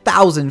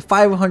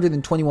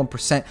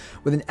 3,521%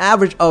 with an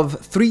average of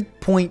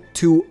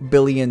 $3.2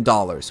 billion.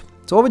 So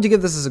what would you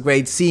give this as a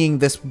grade, seeing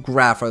this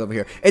graph right over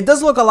here? It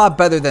does look a lot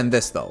better than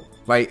this though,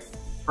 right?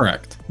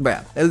 Correct. But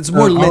yeah, it's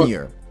more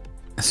linear.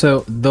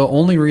 So the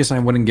only reason I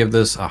wouldn't give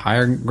this a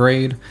higher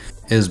grade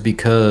is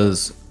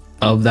because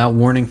of that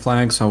warning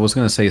flag. So I was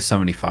going to say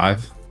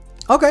 75.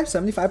 Okay,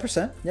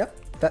 75%.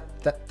 Yep,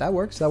 that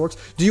works. That works.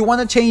 Do you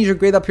want to change your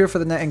grade up here for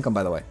the net income,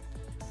 by the way?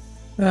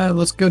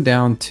 Let's go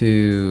down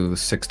to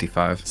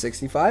 65.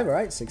 65, all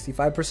right,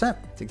 65%.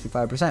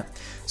 65%.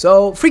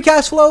 So free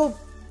cash flow,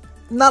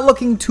 not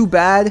looking too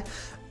bad.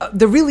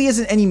 There really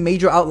isn't any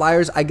major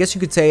outliers, I guess you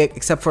could say,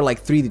 except for like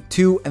 3 to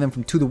 2 and then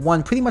from 2 to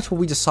 1, pretty much what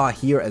we just saw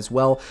here as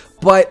well.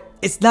 But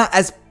it's not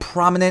as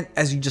prominent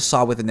as you just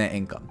saw with the net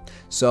income.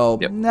 So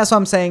that's what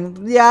I'm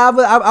saying. Yeah,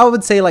 but I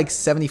would say like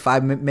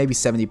 75, maybe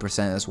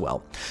 70% as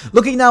well.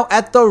 Looking now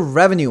at the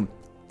revenue.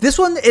 This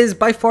one is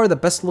by far the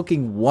best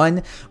looking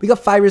one. We got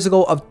 5 years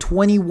ago of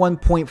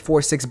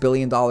 $21.46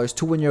 billion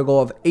to 1 year ago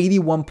of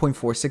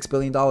 $81.46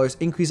 billion,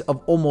 increase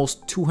of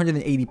almost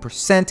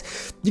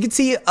 280%. You can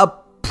see a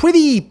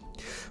pretty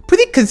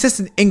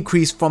consistent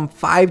increase from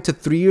 5 to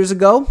 3 years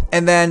ago,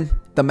 and then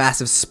the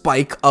massive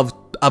spike of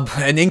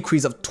an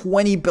increase of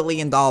 $20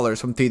 billion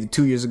from 3 to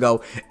 2 years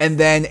ago, and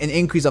then an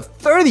increase of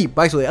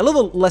actually a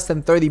little less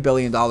than $30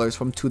 billion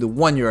from 2 to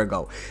 1 year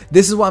ago.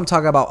 This is what I'm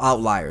talking about,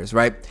 outliers,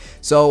 right?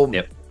 So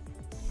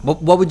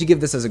what would you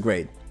give this as a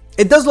grade?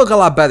 It does look a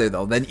lot better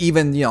though than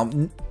even, you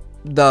know,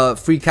 the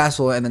free cash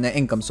flow and the net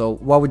income. So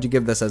what would you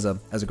give this as a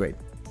grade?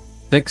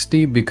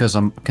 60, because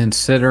I'm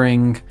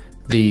considering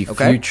the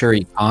future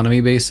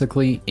economy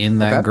basically in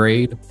that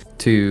grade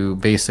to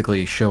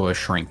basically show a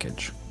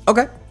shrinkage.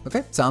 Okay,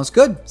 sounds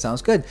good.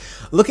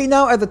 Looking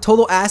now at the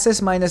total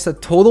assets minus the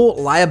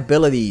total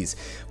liabilities.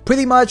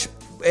 Pretty much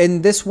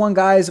in this one,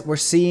 guys, we're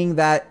seeing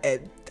that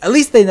at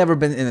least they've never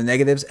been in the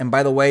negatives. And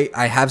by the way,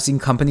 I have seen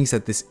companies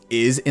that this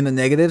is in the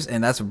negatives,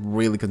 and that's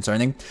really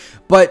concerning.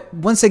 But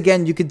once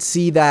again, you could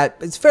see that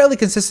it's fairly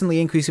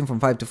consistently increasing from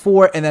 5 to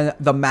 4, and then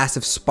the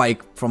massive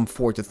spike from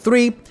 4 to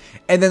 3,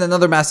 and then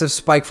another massive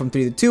spike from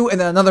 3 to 2, and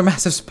then another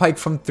massive spike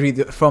from 2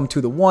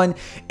 to 1.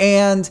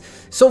 And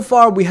so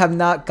far, we have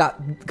not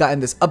gotten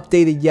this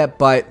updated yet,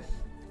 but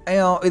you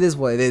know, it is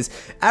what it is.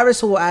 Average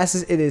total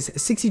assets, it is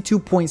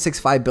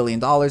 $62.65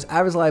 billion.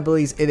 Average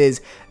liabilities, it is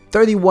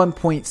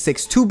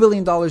 $31.62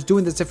 billion.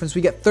 Doing this difference,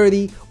 we get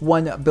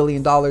 $31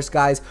 billion,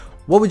 guys.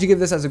 What would you give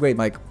this as a grade,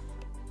 Mike?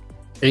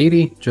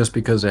 80, just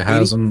because it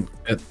hasn't,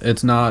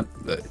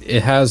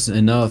 it has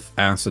enough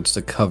assets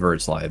to cover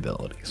its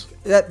liabilities.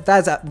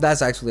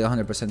 That's actually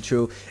 100%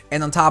 true.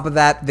 And on top of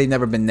that, they've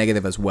never been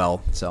negative as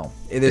well. So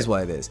it is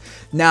what it is.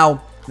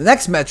 Now, the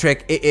next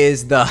metric, it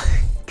is the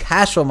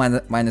cash flow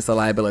minus the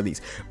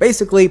liabilities.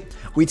 Basically,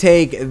 we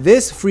take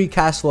this free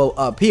cash flow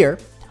up here,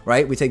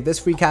 right? We take this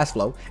free cash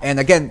flow, and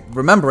again,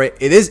 remember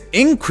it is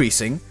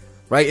increasing,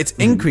 right? It's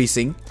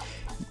increasing,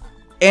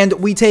 and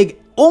we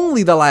take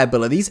only the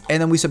liabilities,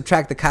 and then we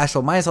subtract the cash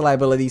flow minus the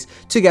liabilities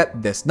to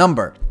get this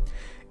number.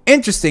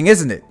 Interesting,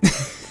 isn't it?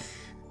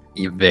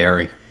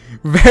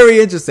 Very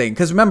interesting,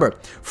 because remember,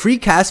 free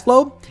cash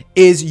flow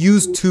is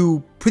used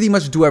to pretty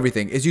much do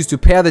everything. It's used to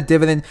pay out the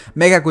dividend,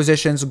 make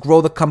acquisitions,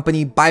 grow the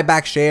company, buy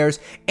back shares,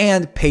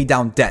 and pay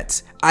down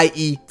debts,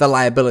 i.e. the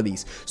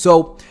liabilities.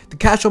 So the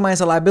cash flow minus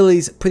the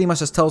liabilities pretty much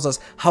just tells us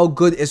how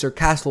good is their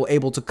cash flow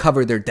able to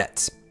cover their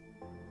debts,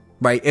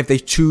 right? If they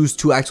choose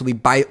to actually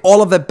buy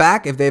all of it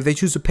back, if they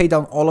choose to pay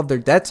down all of their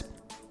debts,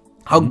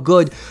 how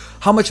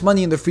much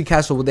money in their free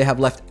cash flow would they have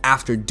left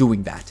after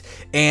doing that?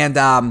 And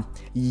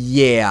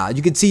yeah,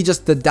 you can see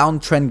just the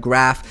downtrend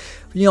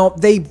graph. You know,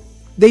 they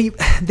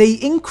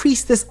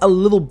increased this a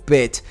little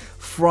bit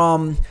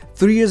from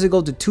 3 years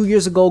ago to 2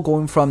 years ago,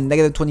 going from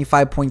negative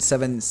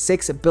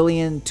 25.76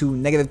 billion to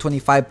negative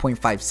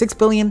 25.56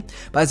 billion.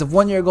 But as of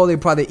 1 year ago, they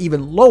brought it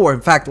even lower.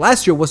 In fact,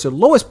 last year was their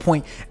lowest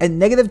point at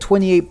negative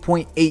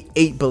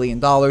 $28.88 billion,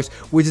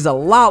 which is a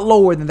lot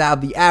lower than that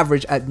of the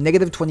average at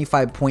negative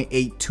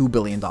 $25.82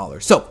 billion.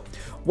 So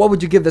what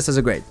would you give this as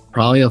a grade?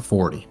 Probably a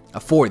 40. A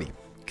 40.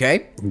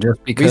 Okay.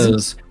 Just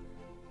because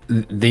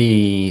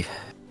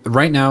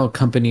right now,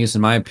 companies,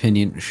 in my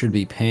opinion, should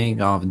be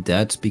paying off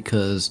debts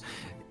because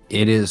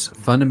it is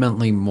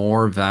fundamentally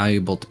more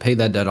valuable to pay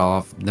that debt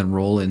off than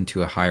roll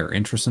into a higher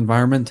interest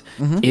environment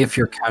if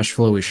your cash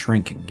flow is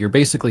shrinking. You're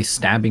basically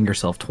stabbing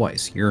yourself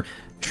twice. You're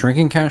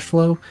shrinking cash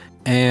flow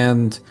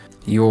and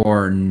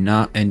your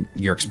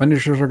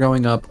expenditures are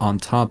going up on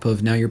top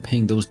of now you're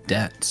paying those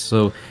debts.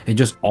 So it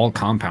just all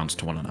compounds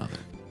to one another.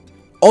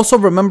 Also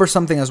remember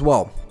something as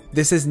well.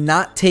 This is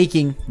not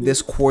taking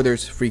this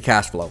quarter's free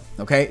cash flow,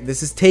 okay?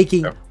 This is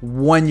taking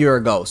 1 year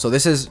ago. So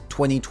this is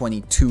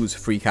 2022's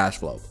free cash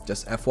flow,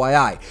 just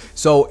FYI.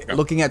 So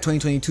looking at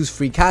 2022's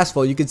free cash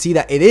flow, you can see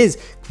that it is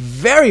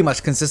very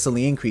much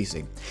consistently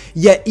increasing.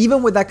 Yet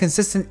even with that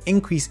consistent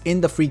increase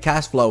in the free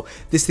cash flow,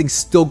 this thing's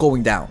still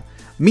going down,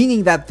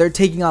 meaning that they're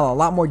taking on a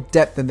lot more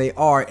debt than they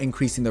are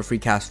increasing their free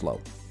cash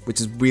flow,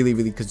 which is really,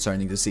 really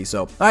concerning to see.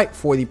 So, all right,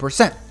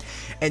 40%.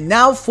 And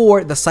now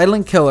for the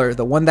silent killer,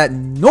 the one that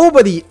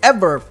nobody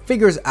ever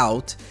figures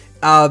out.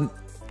 And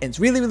it's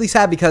really, really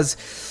sad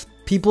because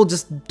people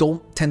just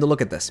don't tend to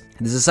look at this.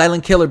 This is a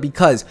silent killer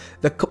because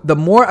the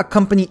more a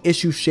company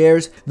issues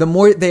shares, the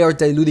more they are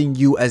diluting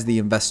you as the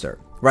investor,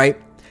 right?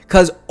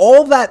 Because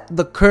all that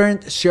the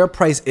current share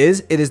price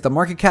is, it is the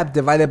market cap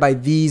divided by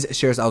these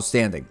shares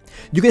outstanding.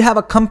 You could have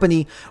a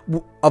company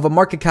of a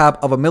market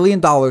cap of $1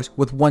 million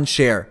with one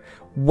share.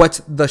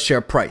 What's the share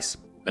price?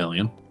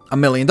 $1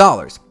 million.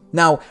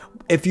 Now,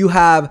 if you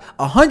have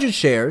 100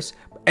 shares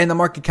and the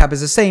market cap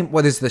is the same,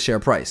 what is the share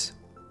price?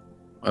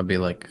 That'd be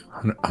like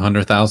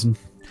 100,000.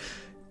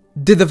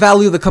 Did the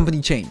value of the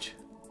company change?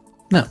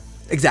 No.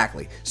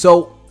 Exactly.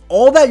 So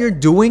all that you're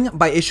doing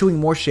by issuing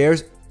more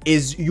shares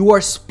is you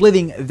are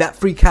splitting that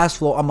free cash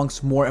flow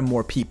amongst more and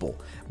more people,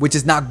 which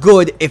is not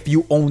good if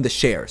you own the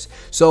shares.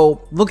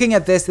 So looking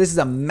at this is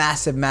a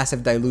massive,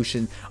 massive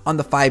dilution on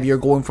the 5 year,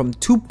 going from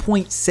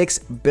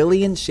 2.6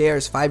 billion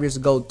shares 5 years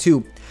ago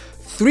to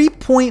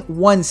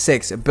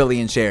 3.16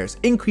 billion shares,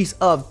 increase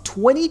of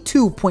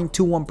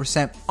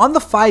 22.21% on the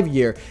 5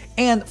 year.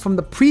 And from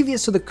the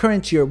previous to the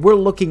current year, we're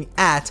looking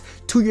at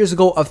 2 years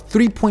ago of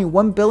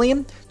 3.1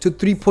 billion to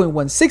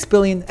 3.16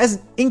 billion as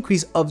an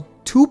increase of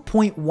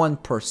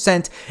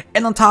 2.1%.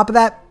 And on top of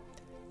that,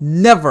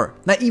 never,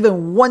 not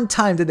even one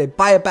time did they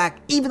buy it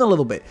back even a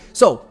little bit.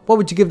 So what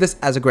would you give this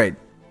as a grade?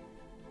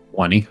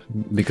 20,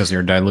 because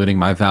you're diluting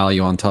my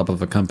value on top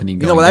of a company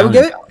going You know what I would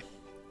give it?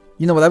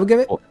 You know what I would give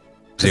it?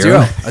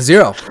 Zero.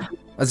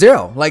 A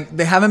zero. Like,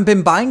 they haven't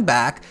been buying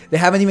back. They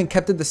haven't even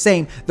kept it the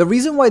same. The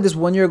reason why this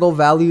 1 year ago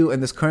value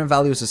and this current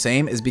value is the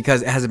same is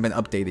because it hasn't been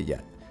updated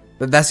yet.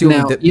 But that's the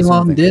only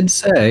Elon did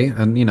say,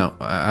 and you know,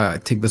 I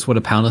take this with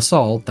a pound of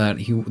salt, that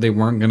they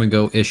weren't going to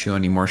go issue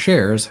any more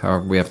shares.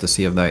 However, we have to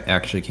see if that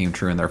actually came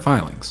true in their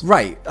filings.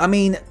 Right. I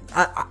mean,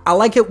 I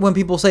like it when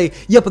people say,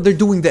 yeah, but they're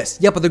doing this.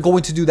 Yeah, but they're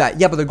going to do that.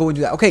 Yeah, but they're going to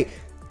do that. Okay,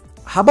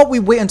 how about we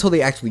wait until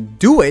they actually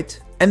do it,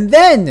 and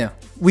then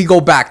we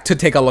go back to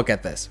take a look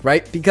at this,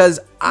 right? Because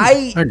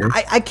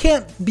I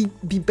can't be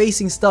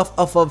basing stuff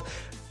off of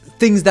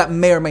things that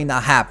may or may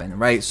not happen,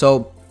 right?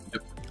 So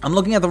I'm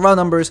looking at the raw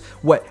numbers,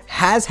 what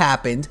has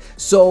happened.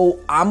 So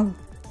I'm,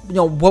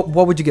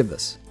 what would you give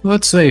this?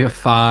 Let's say a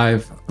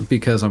 5,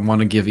 because I want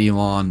to give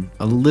Elon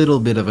a little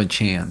bit of a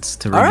chance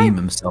to redeem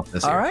himself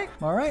this year.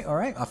 All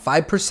right. A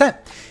 5%.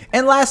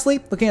 And lastly,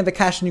 looking at the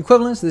cash and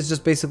equivalents, this is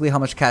just basically how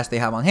much cash they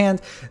have on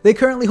hand. They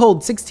currently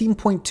hold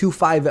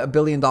 $16.25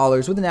 billion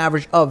with an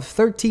average of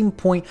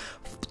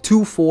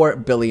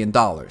 $13.24 billion.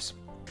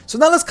 So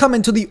now let's come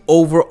into the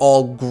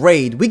overall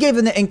grade. We gave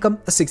the net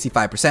income a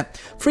 65%,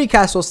 free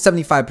cash flow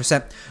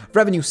 75%,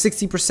 revenue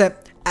 60%,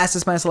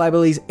 assets minus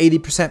liabilities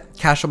 80%,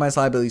 cash flow minus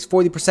liabilities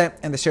 40%,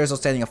 and the shares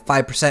outstanding of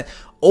 5%.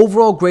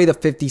 Overall grade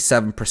of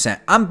 57%.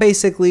 I'm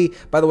basically,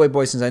 by the way,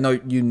 boys, since I know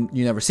you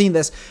never seen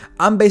this,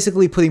 I'm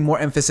basically putting more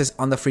emphasis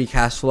on the free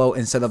cash flow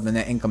instead of the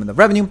net income and the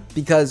revenue,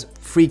 because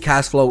free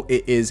cash flow,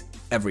 it is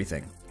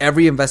everything.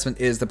 Every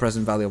investment is the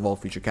present value of all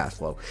future cash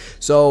flow.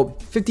 So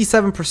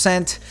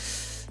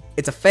 57%.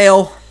 It's a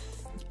fail.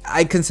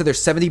 I consider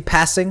 70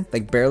 passing,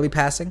 like barely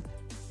passing.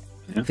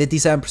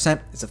 57%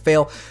 is a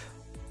fail.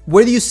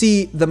 Where do you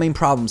see the main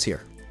problems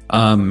here?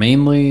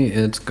 Mainly,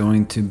 it's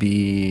going to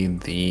be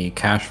the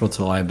cash flow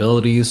to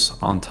liabilities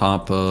on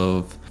top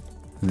of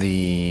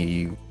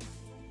the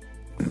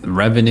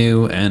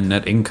revenue and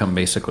net income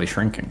basically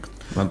shrinking.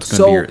 That's going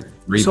to be your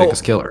three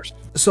biggest killers.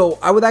 So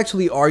I would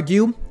actually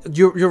argue,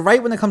 you're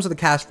right when it comes to the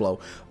cash flow,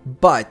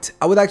 but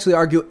I would actually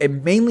argue it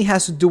mainly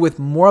has to do with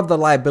more of the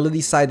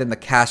liability side than the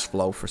cash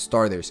flow for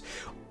starters.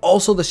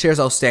 Also the shares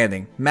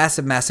outstanding,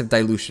 massive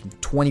dilution,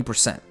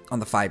 20% on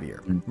the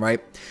 5-year,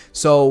 right?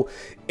 So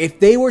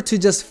if they were to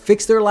just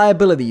fix their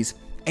liabilities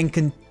and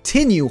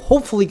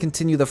hopefully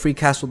continue the free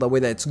cash flow the way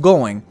that it's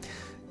going,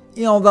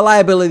 the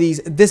liabilities,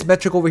 this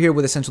metric over here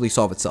would essentially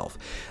solve itself.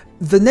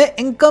 The net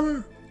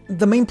income,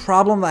 the main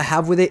problem that I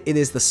have with it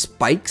is the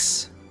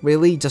spikes,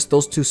 really, just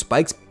those 2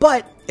 spikes.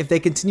 But if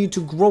they continue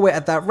to grow it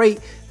at that rate,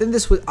 then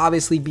this would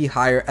obviously be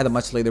higher at a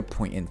much later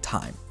point in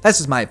time. That's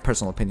just my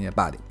personal opinion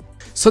about it.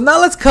 So now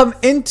let's come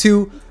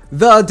into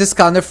the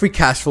discounted free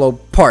cash flow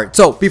part.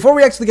 So before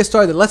we actually get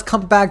started, let's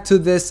come back to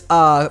this.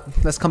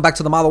 Let's come back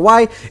to the Model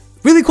Y.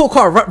 Really cool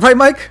car, right,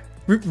 Mike?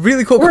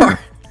 Really cool car.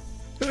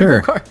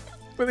 Sure.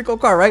 Really cool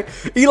car, right?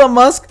 Elon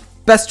Musk,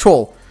 best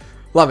troll.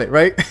 Love it,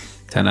 right?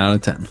 10 out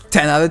of 10.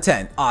 10 out of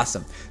 10.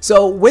 Awesome.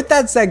 So with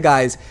that said,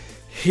 guys,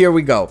 here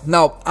we go.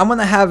 Now, I'm going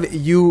to have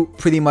you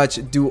pretty much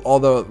do all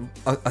the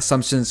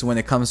assumptions when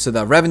it comes to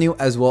the revenue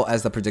as well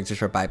as the predicted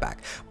share buyback.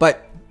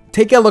 But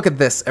take a look at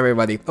this,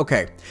 everybody.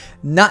 Okay.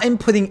 Not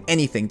inputting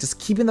anything. Just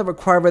keeping the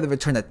required rate of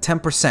return at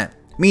 10%.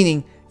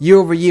 Meaning, year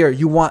over year,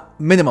 you want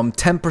minimum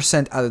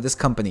 10% out of this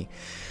company.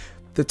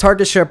 The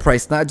target share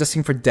price, not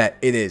adjusting for debt,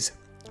 it is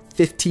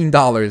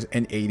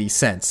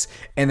 $15.80.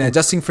 And then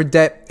adjusting for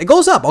debt, it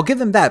goes up. I'll give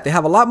them that. They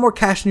have a lot more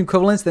cash and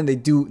equivalents than they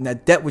do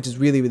net debt, which is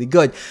really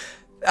good.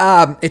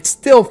 It's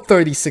still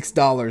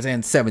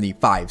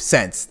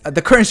 $36.75.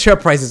 The current share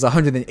price is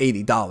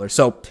 $180.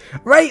 So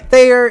right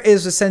there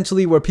is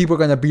essentially where people are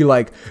going to be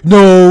like,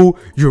 no,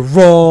 you're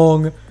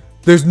wrong.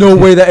 There's no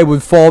way that it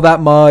would fall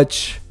that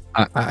much.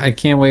 I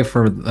can't wait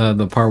for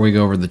the part we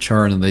go over the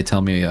chart and they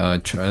tell me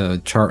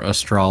chart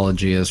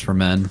astrology is for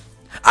men.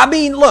 I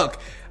mean,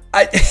 look,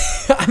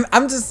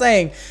 I'm just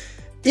saying,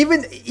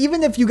 even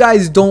if you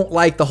guys don't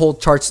like the whole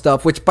chart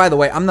stuff, which by the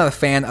way, I'm not a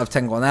fan of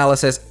technical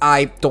analysis,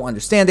 I don't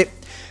understand it.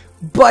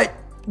 But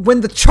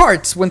when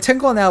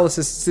technical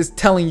analysis is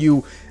telling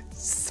you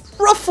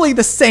roughly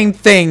the same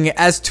thing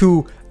as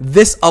to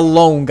this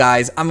alone,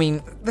 guys, I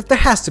mean, there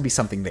has to be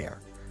something there,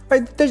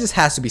 right? There just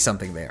has to be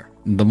something there.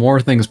 The more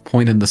things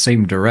point in the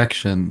same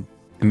direction,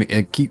 I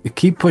mean,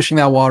 keep pushing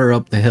that water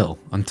up the hill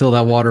until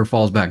that water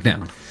falls back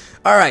down.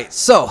 All right,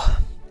 so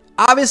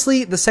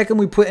obviously, the second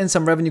we put in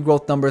some revenue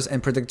growth numbers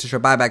and predicted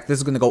share buyback, this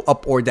is going to go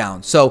up or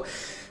down. So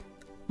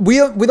we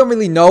don't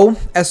really know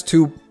as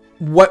to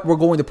what we're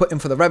going to put in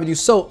for the revenue.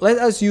 So let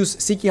us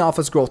use Seeking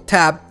Alpha's growth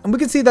tab, and we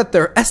can see that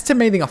they're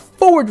estimating a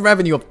forward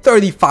revenue of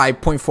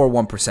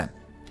 35.41%.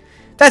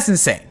 That's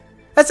insane.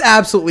 That's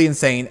absolutely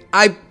insane.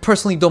 I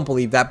personally don't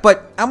believe that,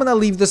 but I'm going to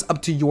leave this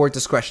up to your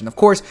discretion. Of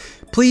course,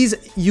 please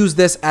use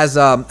this as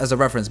a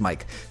reference,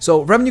 Mike.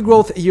 So revenue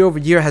growth year over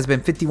year has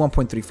been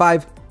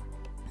 51.35.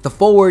 The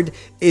forward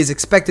is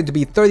expected to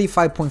be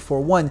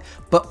 35.41,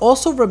 but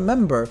also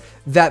remember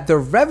that the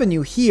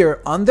revenue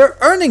here on their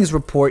earnings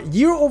report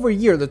year over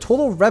year, the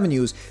total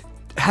revenues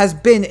has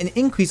been an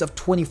increase of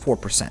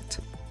 24%.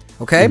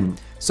 Okay?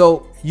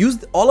 So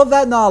use all of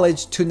that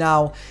knowledge to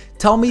now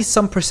tell me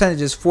some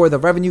percentages for the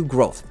revenue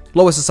growth.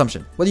 Lowest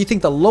assumption. What do you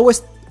think the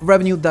lowest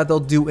revenue that they'll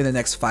do in the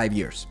next 5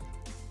 years?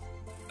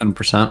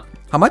 10%.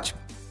 How much?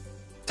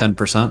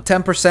 10%.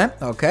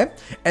 10%. Okay.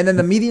 And then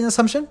the median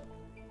assumption?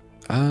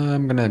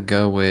 I'm going to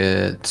go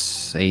with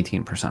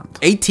 18%.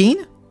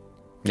 18?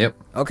 Yep.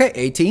 Okay,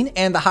 18.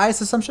 And the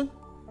highest assumption?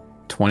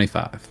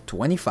 25.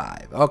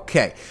 25.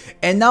 Okay.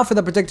 And now for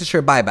the predicted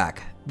share buyback.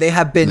 They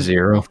have been...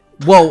 0.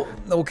 Well,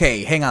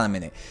 okay, hang on a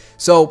minute.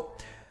 So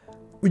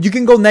you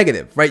can go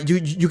negative, right?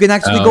 You can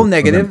actually go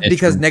negative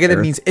because negative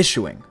means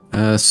issuing.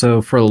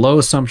 So for the low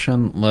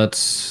assumption,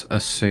 let's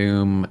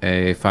assume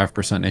a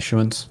 5%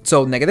 issuance.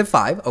 So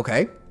 -5,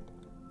 okay.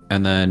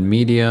 And then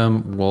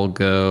medium, we'll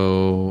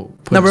go.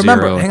 Now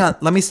remember, hang on.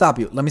 Let me stop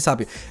you.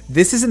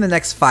 This is in the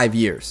next 5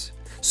 years.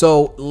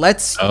 So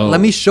let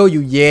me show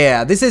you.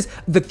 Yeah, this is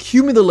the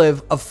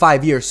cumulative of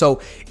 5 years. So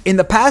in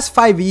the past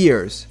 5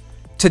 years,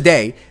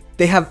 today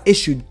they have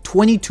issued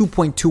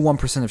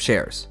 22.21% of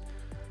shares.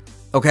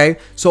 Okay,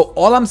 so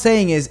all I'm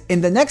saying is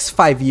in the next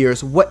 5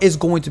 years, what is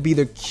going to be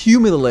the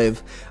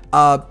cumulative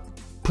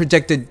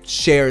projected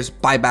shares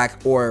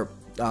buyback or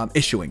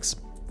issuings?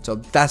 So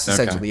that's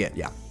essentially it.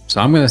 Yeah. So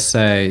I'm going to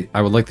say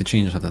I would like to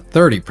change it to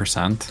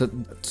 30%.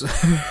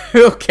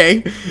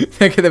 Okay.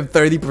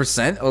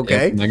 -30%.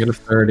 Okay. Yep,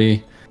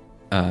 -30,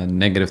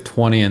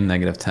 -20, and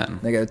 -10.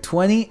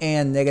 -20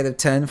 and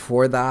 -10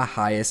 for the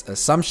highest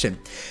assumption.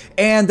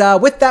 And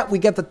with that, we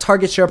get the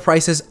target share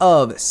prices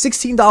of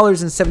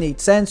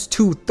 $16.78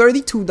 to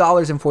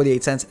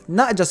 $32.48,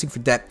 not adjusting for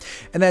debt.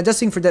 And then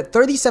adjusting for debt,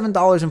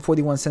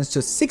 $37.41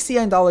 to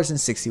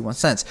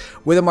 $69.61,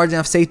 with a margin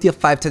of safety of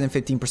 5, 10, and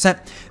 15%.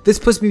 This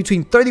puts me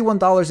between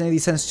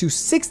 $31.80 to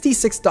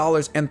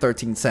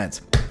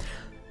 $66.13.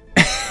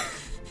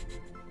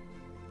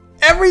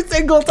 Every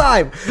single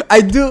time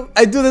I do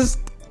this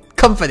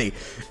company,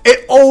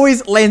 it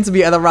always lands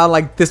me at around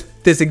like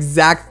this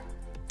exact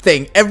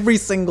thing every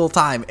single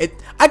time.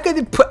 I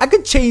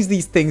could change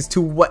these things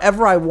to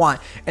whatever I want,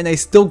 and I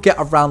still get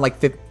around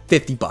like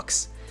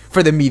 $50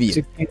 for the median.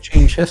 You can't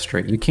change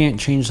history. You can't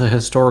change the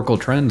historical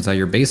trends that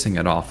you're basing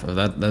it off of.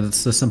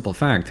 That's the simple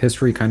fact.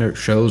 History kind of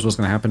shows what's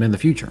going to happen in the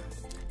future.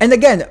 And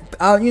again,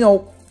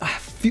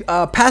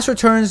 past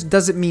returns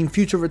doesn't mean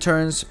future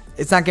returns.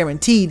 It's not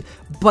guaranteed,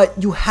 but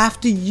you have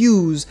to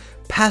use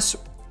past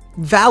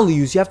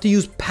values. You have to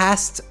use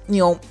past,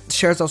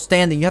 shares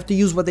outstanding. You have to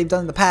use what they've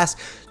done in the past,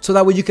 so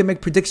that way you can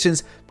make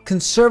predictions,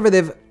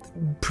 conservative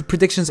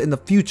predictions in the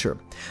future.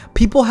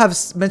 People have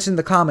mentioned in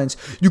the comments,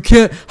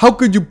 how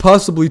could you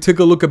possibly take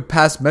a look at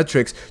past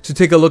metrics to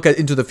take a look at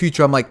into the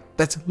future? I'm like,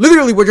 that's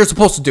literally what you're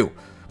supposed to do.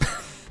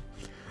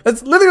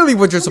 That's literally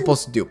what you're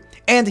supposed to do.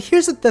 And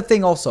here's the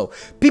thing also.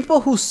 People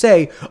who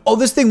say, oh,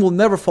 this thing will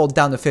never fall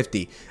down to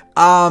 50.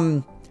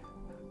 What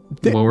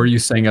were you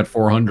saying at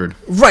 400?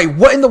 Right.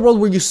 What in the world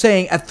were you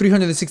saying at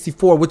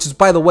 364, which is,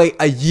 by the way,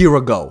 a year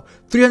ago?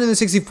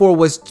 364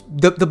 was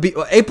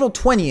the April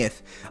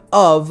 20th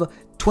of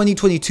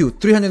 2022.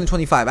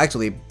 325.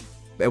 Actually,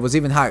 it was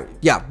even higher.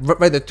 Yeah,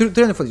 right there.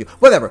 342.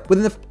 Whatever.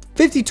 Within the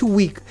 52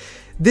 week,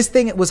 this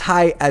thing was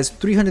high as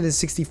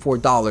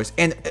 $364,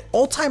 and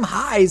all-time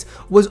highs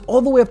was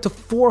all the way up to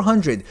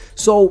 400.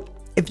 So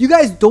if you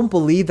guys don't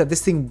believe that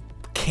this thing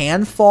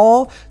can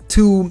fall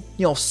to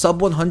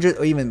sub 100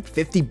 or even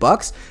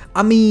 $50,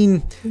 I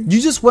mean,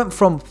 you just went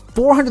from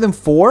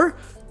 404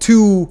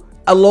 to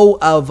a low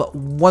of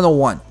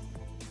 101.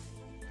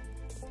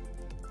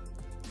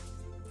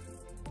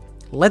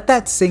 Let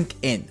that sink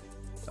in.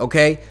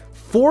 Okay,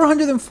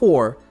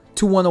 404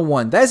 to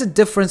 101. That is a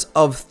difference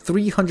of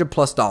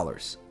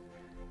 $300+.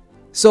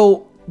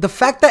 So the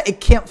fact that it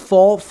can't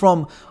fall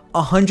from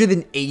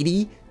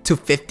 180 to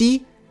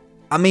 50,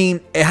 I mean,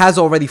 it has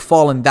already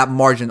fallen that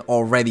margin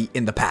already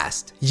in the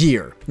past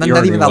year.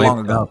 Not even that long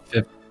ago.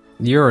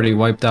 You already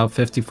wiped out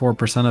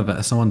 54%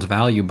 of someone's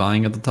value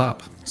buying at the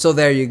top. So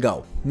there you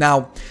go.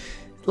 Now,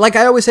 like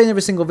I always say in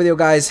every single video,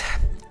 guys,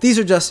 these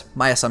are just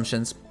my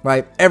assumptions,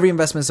 right? Every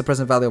investment is the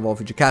present value of all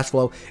future cash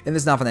flow, and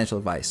it's not financial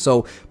advice.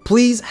 So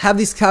please have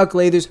these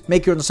calculators,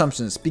 make your own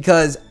assumptions,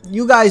 because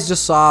you guys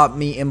just saw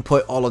me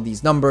input all of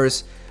these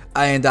numbers.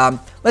 And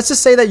let's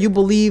just say that you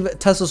believe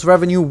Tesla's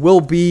revenue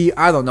will be,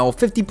 I don't know,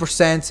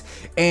 50%,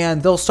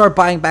 and they'll start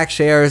buying back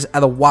shares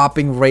at a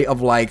whopping rate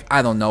of like,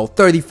 I don't know,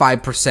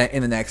 35%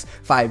 in the next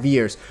 5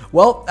 years.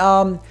 Well,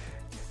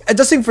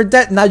 adjusting for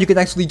debt, now you can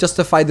actually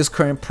justify this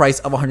current price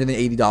of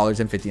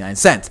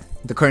 $180.59.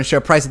 The current share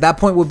price at that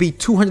point would be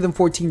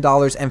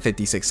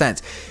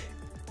 $214.56.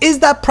 Is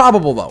that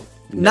probable though?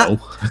 No.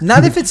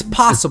 Not if it's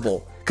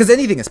possible, because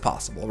anything is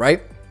possible,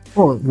 right?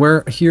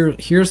 Well,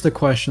 here's the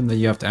question that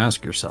you have to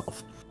ask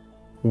yourself.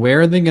 Where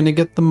are they going to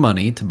get the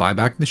money to buy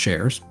back the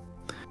shares?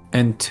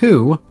 And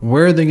two,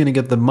 where are they going to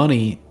get the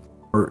money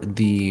or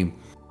the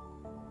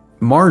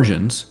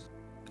margins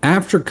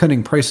after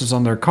cutting prices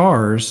on their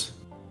cars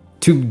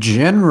to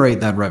generate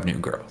that revenue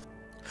growth?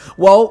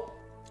 Well,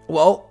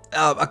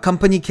 a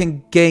company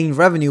can gain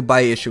revenue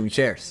by issuing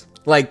shares.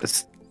 Like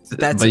that's the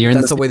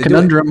way to do it.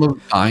 Conundrum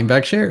of buying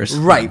back shares.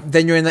 Right.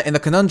 Then you're in the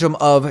conundrum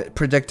of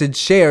projected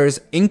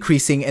shares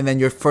increasing, and then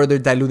you're further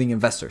diluting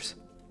investors.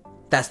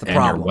 That's the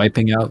problem. And you're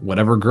wiping out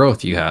whatever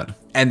growth you had.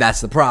 And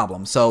that's the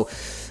problem. So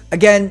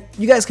again,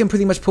 you guys can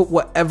pretty much put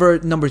whatever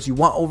numbers you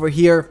want over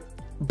here.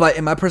 But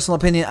in my personal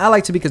opinion, I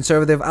like to be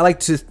conservative. I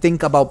like to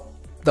think about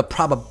the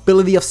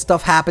probability of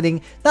stuff happening,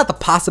 not the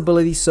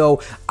possibility.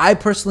 So I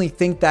personally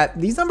think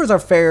that these numbers are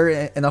fair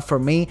enough for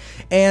me.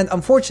 And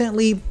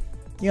unfortunately,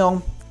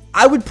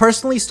 I would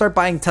personally start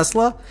buying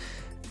Tesla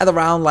at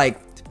around like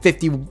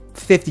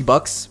 50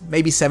 bucks,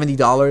 maybe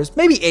 $70,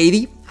 maybe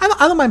 80.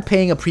 I don't mind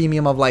paying a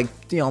premium of like,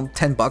 you know,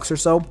 10 bucks or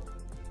so.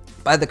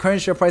 But at the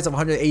current share price of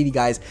 180,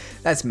 guys,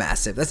 that's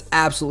massive. That's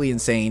absolutely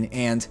insane.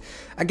 And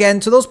again,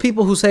 to those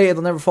people who say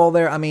it'll never fall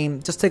there, I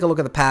mean, just take a look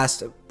at the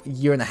past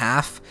year and a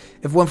half.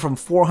 It went from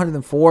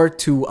 404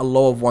 to a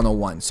low of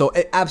 101. So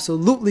it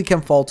absolutely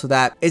can fall to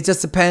that. It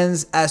just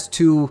depends as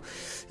to,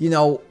 you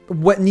know,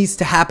 what needs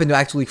to happen to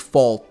actually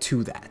fall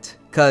to that.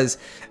 Because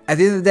at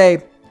the end of the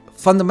day,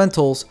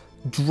 fundamentals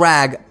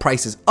drag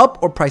prices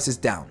up or prices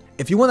down.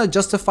 If you want to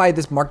justify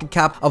this market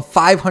cap of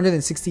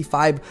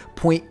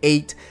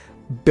 $565.8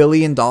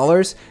 billion,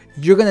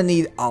 you're going to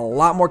need a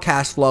lot more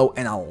cash flow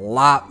and a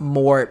lot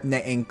more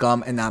net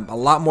income and a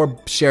lot more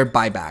share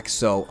buybacks.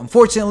 So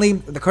unfortunately,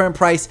 the current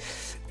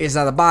price is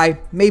not a buy.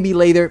 Maybe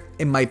later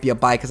it might be a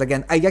buy, because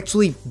again, I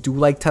actually do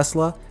like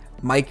Tesla.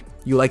 Mike,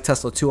 you like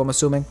Tesla too, I'm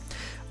assuming.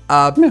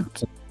 Yeah,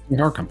 it's a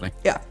car company.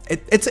 Yeah,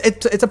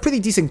 it's a pretty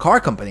decent car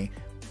company,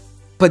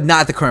 but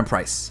not at the current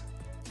price.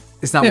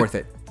 It's not worth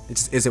it.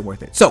 It isn't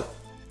worth it. So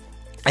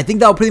I think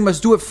that'll pretty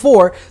much do it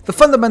for the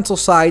fundamental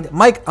side.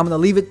 Mike, I'm going to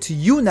leave it to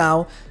you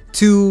now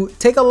to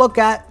take a look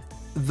at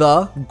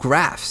the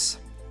graphs.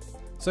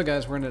 So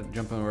guys, we're going to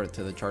jump over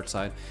to the chart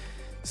side.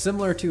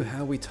 Similar to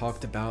how we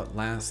talked about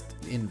last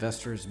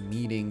investors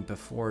meeting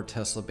before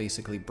Tesla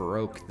basically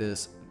broke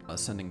this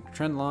ascending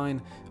trend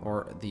line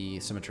or the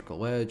symmetrical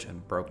wedge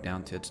and broke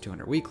down to its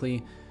 200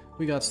 weekly.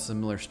 We got a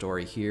similar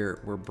story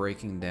here. We're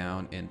breaking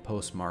down in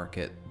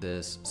post-market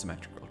this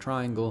symmetrical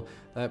triangle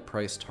that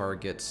price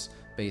targets.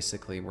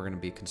 Basically, we're going to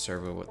be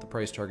conservative with the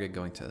price target,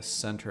 going to the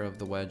center of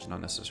the wedge,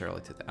 not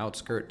necessarily to the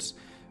outskirts.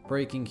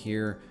 Breaking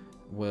here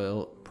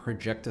will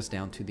project us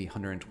down to the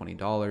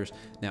 $120.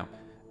 Now,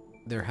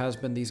 there has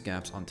been these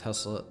gaps on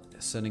Tesla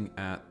sitting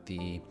at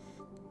the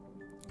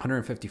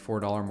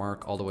 $154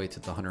 mark all the way to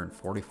the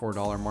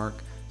 $144 mark.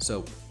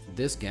 So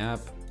this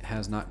gap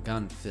has not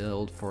gotten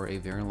filled for a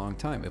very long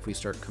time. If we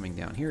start coming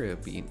down here, it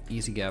would be an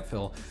easy gap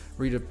fill,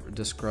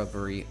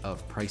 rediscovery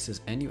of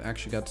prices, and you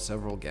actually got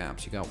several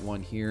gaps. You got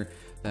one here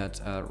that's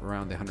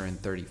around the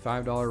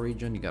 $135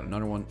 region. You got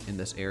another one in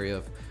this area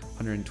of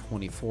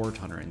 124 to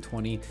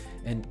 120,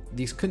 and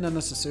these could not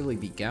necessarily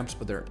be gaps,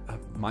 but they're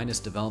minus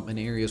development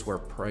areas where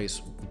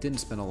price didn't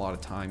spend a lot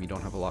of time. You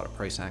don't have a lot of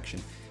price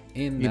action.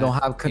 You don't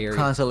have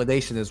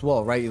consolidation as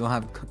well, right? You don't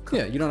have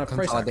you don't have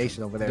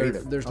consolidation over there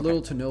either. There's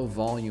little to no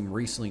volume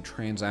recently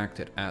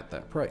transacted at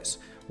that price.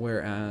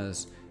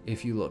 Whereas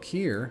if you look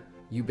here,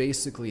 you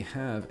basically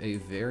have a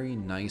very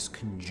nice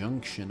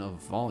conjunction of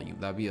volume.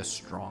 That'd be a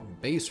strong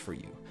base for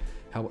you.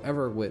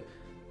 However, what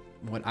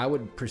I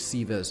would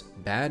perceive as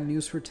bad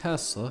news for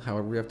Tesla,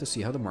 however, we have to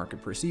see how the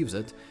market perceives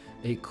it,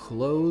 a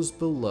close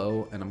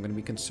below, and I'm going to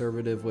be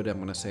conservative with it, I'm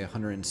going to say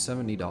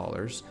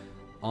 $170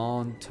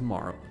 on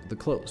tomorrow, the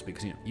close,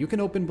 because you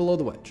can open below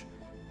the wedge.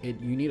 You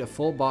need a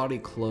full body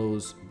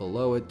close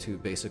below it to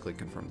basically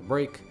confirm the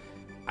break.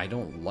 I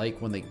don't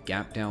like when they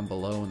gap down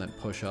below and then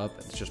push up.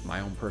 It's just my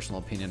own personal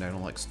opinion. I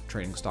don't like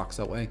trading stocks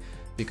that way,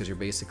 because you're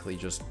basically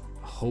just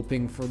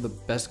hoping for the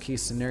best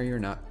case scenario. You're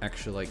not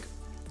actually like,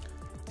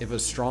 if a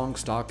strong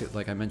stock,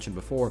 like I mentioned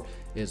before,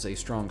 is a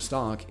strong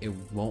stock, it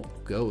won't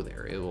go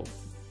there. It will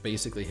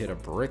basically hit a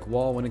brick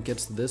wall when it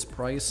gets to this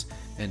price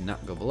and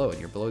not go below it.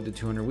 You're below the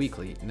 200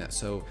 weekly.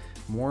 So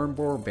more and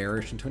more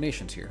bearish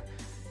intonations here.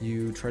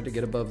 You tried to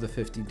get above the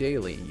 50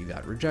 daily, you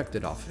got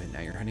rejected off of it.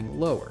 Now you're heading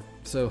lower.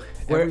 So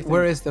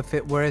where is that,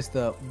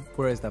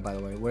 by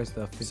the way? Where's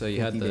the 50? So you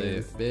had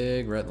the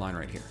big red line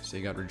right here. So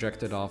you got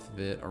rejected off of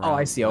it around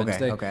I see.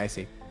 Wednesday Okay, I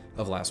see.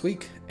 Of last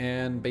week,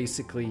 and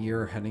basically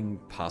you're heading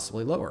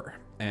possibly lower.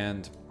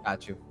 And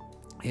got you.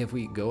 If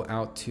we go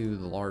out to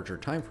the larger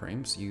time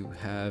frames, you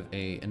have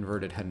a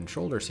inverted head and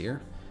shoulders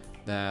here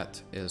that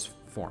is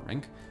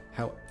forming.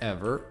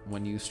 However,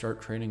 when you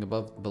start trading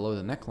below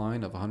the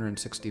neckline of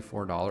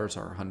 $164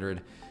 or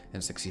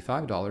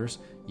 $165,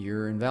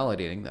 you're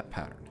invalidating that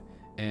pattern.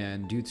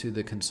 And due to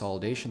the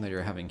consolidation that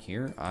you're having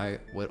here, I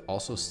would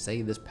also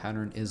say this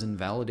pattern is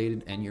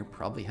invalidated and you're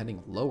probably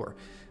heading lower.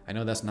 I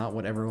know that's not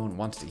what everyone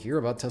wants to hear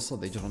about Tesla.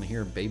 They just want to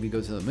hear baby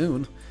go to the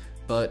moon.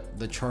 But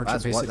the charts are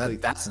basically...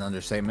 that's an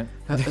understatement.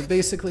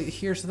 Basically,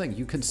 here's the thing.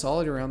 You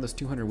consolidate around this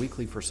 200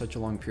 weekly for such a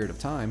long period of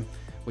time,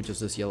 which is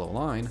this yellow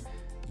line.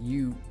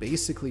 You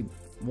basically,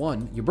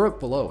 one, you broke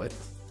below it.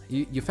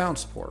 You found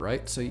support,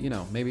 right? So,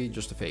 maybe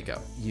just a fake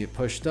out. You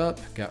pushed up,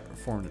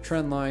 formed a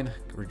trend line,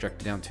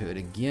 rejected down to it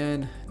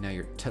again. Now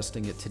you're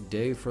testing it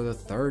today for the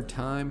third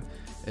time.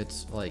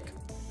 It's like,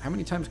 how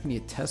many times can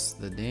you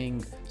test the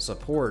dang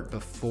support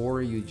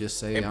before you just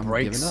say, I'm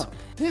giving up?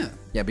 Yeah.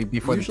 Yeah,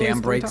 before the damn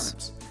breaks.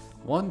 Times.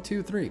 1,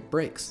 2, 3,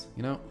 breaks,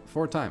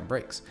 4-time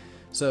breaks.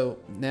 So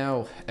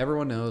now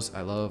everyone knows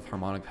I love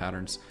harmonic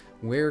patterns.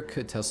 Where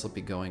could Tesla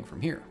be going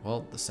from here?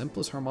 Well, the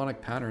simplest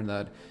harmonic pattern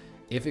that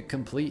if it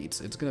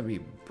completes, it's going to be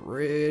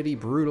pretty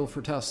brutal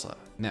for Tesla.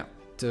 Now,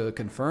 to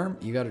confirm,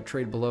 you got to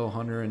trade below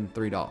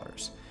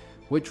 $103,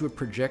 which would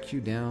project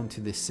you down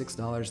to the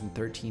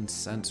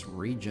 $6.13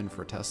 region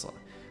for Tesla,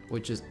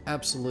 which is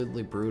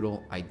absolutely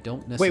brutal. I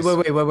don't Wait,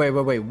 necessarily...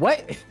 wait,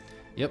 what?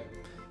 Yep.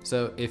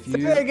 So if you...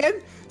 Say that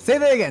again? Say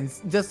that again.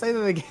 Just say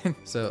that again.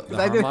 So the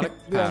harmonic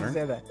pattern,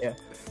 say that. Yeah.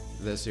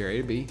 this your A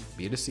to B,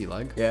 B to C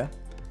leg. Yeah.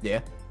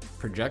 Yeah.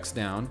 Projects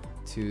down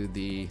to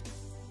the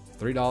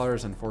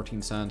 $3.14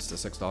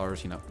 to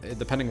 $6, you know,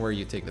 depending where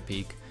you take the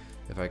peak.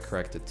 If I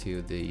correct it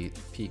to the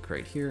peak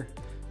right here,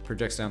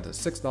 projects down to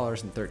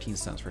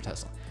 $6.13 for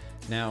Tesla.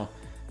 Now,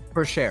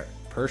 Per share.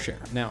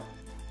 Now,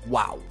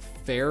 Wow.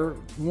 fair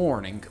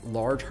warning,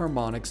 large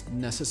harmonics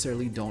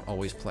necessarily don't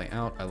always play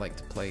out. I like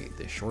to play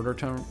the shorter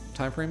term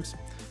time frames.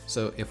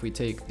 So if we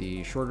take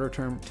the shorter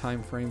term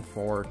time frame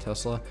for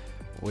Tesla,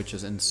 which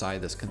is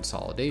inside this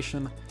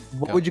consolidation,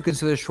 What would you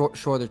consider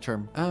shorter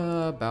term?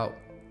 about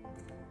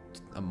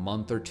a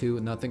month or two.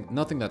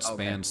 Nothing that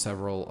spans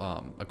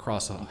several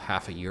across a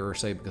half a year or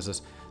so,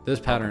 because this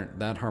pattern,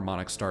 that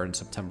harmonic started in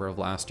September of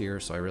last year,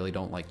 so I really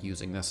don't like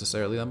using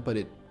necessarily them, but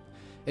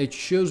it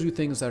shows you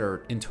things that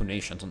are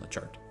intonations on the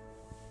chart.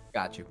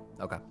 Got you.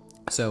 Okay.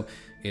 So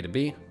A to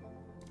B,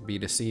 B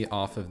to C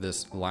off of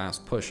this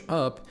last push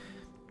up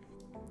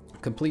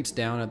completes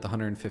down at the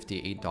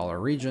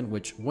 $158 region,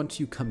 which once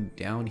you come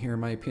down here, in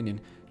my opinion,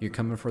 you're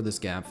coming for this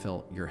gap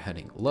fill, you're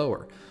heading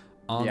lower.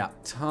 On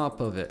top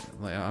of it,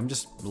 I'm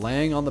just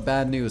laying on the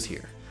bad news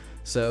here.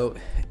 So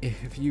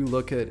if we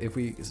look at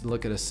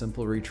a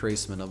simple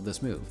retracement of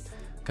this move,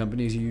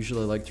 companies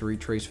usually like to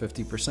retrace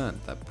 50%.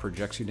 That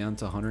projects you down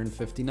to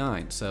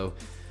 159. So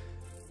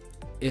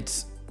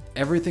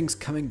everything's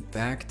coming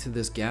back to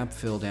this gap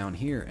fill down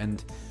here.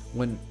 And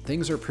when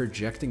things are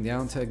projecting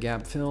down to a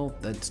gap fill,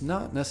 that's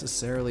not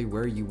necessarily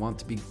where you want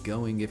to be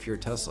going if you're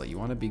Tesla. You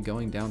want to be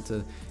going down to,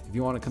 if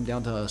you want to come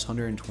down to this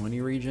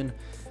 120 region,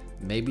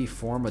 maybe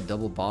form a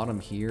double bottom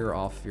here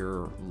off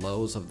your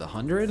lows of the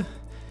 100.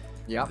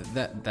 Yeah.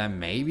 That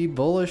may be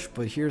bullish,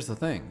 but here's the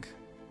thing.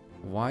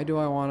 Why do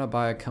I want to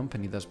buy a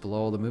company that's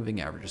below the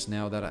moving averages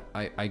now that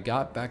I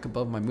got back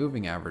above my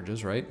moving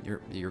averages, right?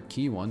 Your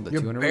key one, the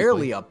 200 You're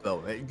barely weekly. up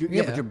though.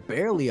 Yeah, but you're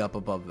barely up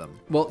above them.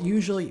 Well,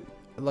 usually,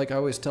 like I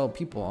always tell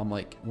people, I'm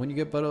like, when you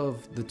get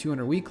above the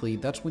 200 weekly,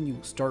 that's when you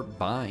start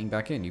buying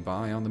back in. You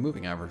buy on the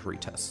moving average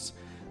retests.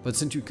 But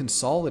since you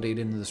consolidate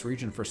into this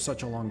region for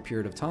such a long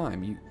period of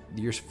time,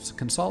 your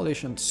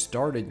consolidation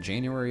started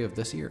January of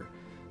this year.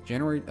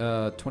 January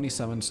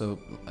 27, so,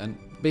 and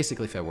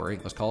basically February,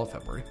 let's call it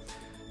February,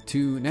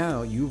 to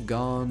now you've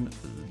gone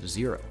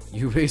zero.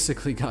 You've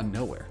basically gone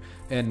nowhere.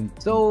 And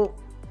so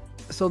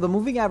the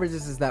moving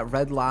averages is that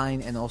red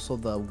line and also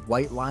the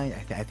white line.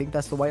 I think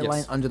that's the white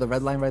line under the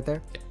red line right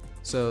there. Yeah.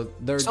 So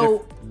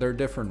they're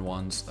different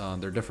ones.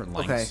 They're different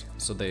lengths,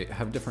 so they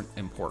have different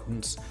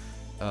importance.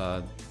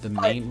 The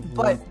main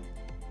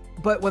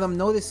but what I'm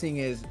noticing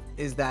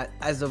is that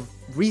as of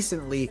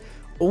recently,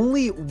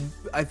 only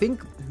I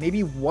think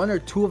maybe one or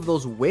two of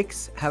those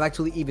wicks have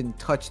actually even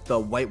touched the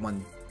white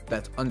one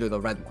that's under the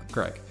red one.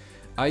 Correct.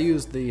 I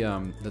use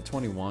the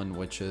 21,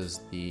 which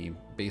is the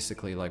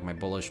basically like my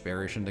bullish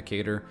bearish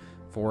indicator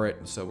for it.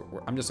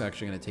 So I'm just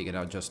actually going to take it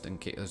out just in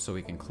case, so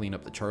we can clean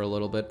up the chart a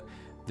little bit.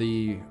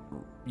 You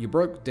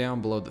broke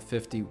down below the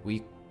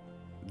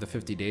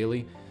 50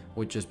 daily,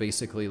 which is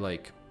basically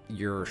like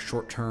your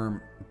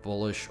short-term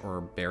bullish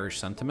or bearish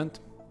sentiment,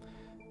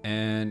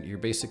 and you're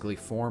basically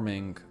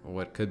forming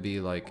what could be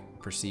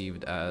like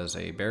perceived as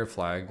a bear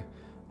flag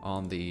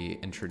on the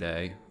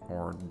intraday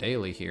or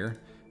daily here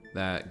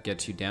that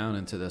gets you down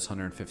into this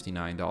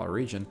 $159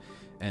 region.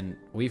 And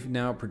we've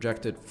now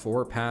projected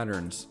 4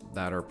 patterns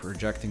that are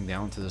projecting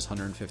down to this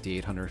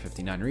 158,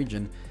 159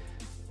 region.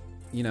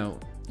 You know,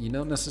 you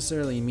don't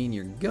necessarily mean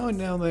you're going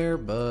down there,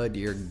 but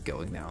you're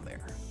going down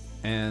there.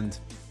 And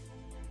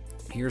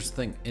here's the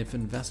thing, if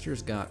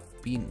investors got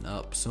beaten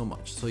up so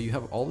much, so you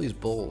have all these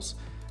bulls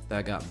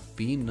that got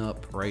beaten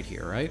up right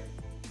here, right?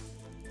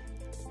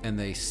 And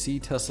they see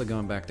Tesla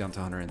going back down to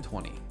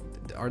 120.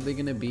 Are they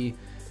going to be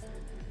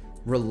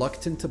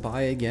reluctant to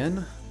buy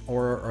again,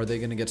 or are they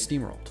going to get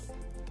steamrolled?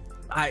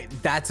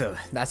 That's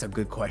a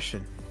good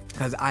question,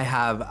 because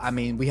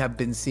we have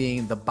been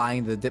seeing the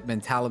buying the dip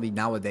mentality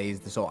nowadays.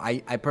 So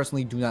I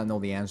personally do not know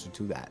the answer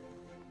to that.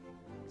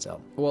 So,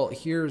 well,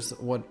 here's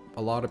what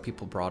a lot of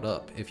people brought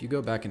up. If you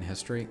go back in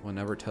history,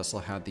 whenever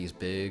Tesla had these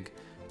big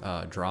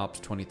drops,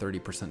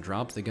 20-30%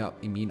 drops, they got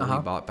immediately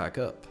bought back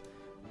up.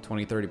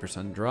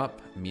 20-30%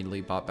 drop, immediately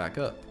bought back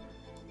up.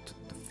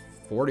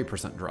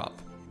 40%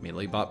 drop,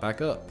 immediately bought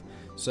back up.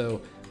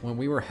 So when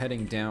we were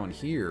heading down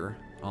here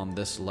on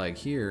this leg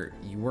here,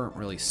 you weren't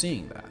really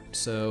seeing that.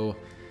 So,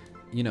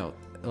 you know,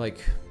 like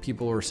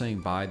people were saying,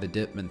 buy the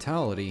dip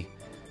mentality.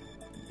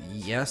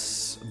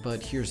 Yes,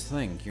 but here's the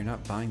thing, you're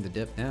not buying the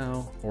dip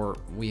now, or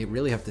we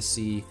really have to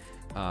see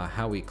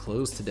how we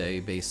close today,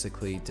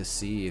 basically, to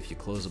see if you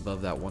close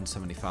above that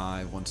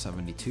 175,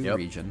 172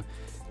 region.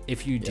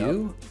 If you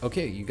do,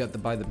 okay, you got to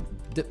buy the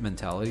dip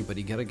mentality, but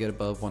you got to get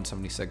above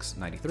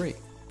 176.93.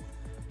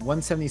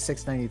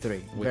 176.93.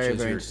 Very,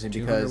 very interesting,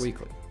 because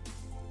weekly.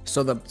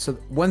 So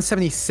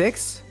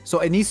 176. So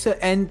it needs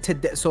to end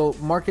today. So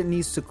market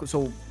needs to.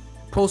 So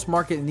post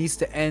market needs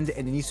to end,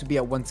 and it needs to be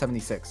at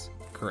 176.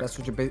 Correct. That's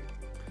what you're.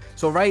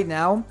 So right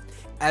now,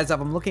 as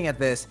I'm looking at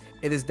this,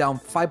 it is down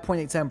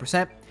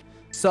 5.87%.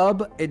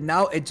 Sub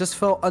it just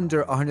fell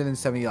under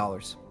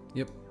 $170.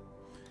 Yep.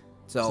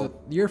 So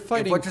you're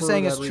fighting. If what you're for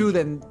saying that is region. true,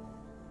 then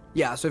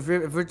yeah. So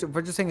if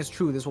what you're saying is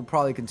true, this will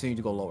probably continue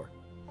to go lower.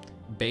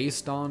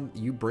 Based on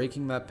you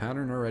breaking that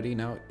pattern already,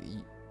 now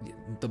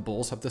the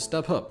bulls have to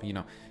step up. You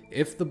know,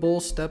 if the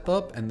bulls step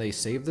up and they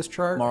save this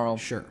chart, Tomorrow.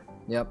 sure.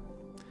 Yep.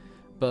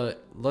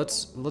 But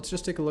let's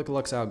just take a look at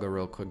Lux Algo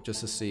real quick, just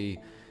to see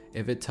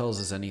if it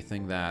tells us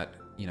anything that,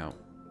 you know,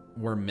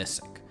 we're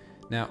missing.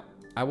 Now,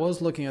 I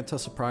was looking at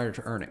Tesla prior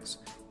to earnings.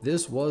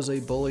 This was a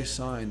bullish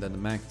sign that the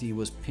MACD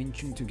was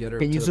pinching together.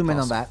 Can you zoom in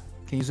on that?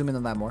 Can you zoom in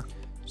on that more?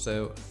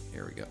 So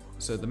here we go.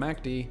 So the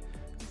MACD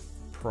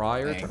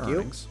prior to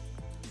earnings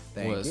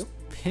was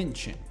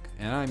pinching,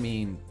 and I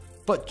mean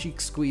butt cheek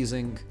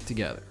squeezing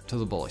together to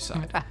the bullish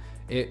side.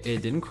 It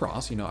didn't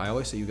cross. You know, I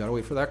always say you gotta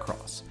wait for that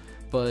cross,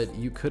 but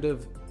you could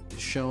have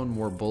shown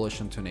more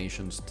bullish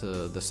intonations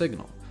to the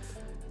signal.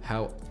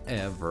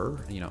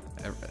 However, you know,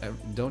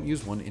 don't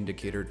use one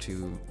indicator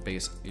to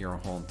base your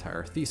whole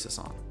entire thesis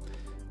on.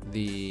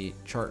 The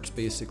charts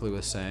basically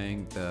was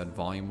saying that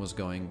volume was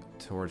going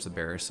towards the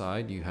bearish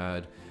side. You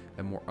had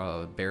a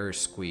more bearish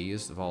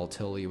squeeze, the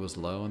volatility was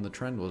low, and the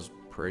trend was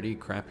pretty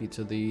crappy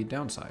to the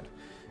downside.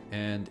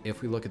 And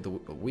if we look at the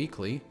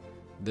weekly,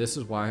 this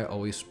is why I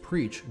always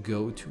preach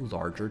go to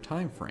larger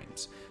time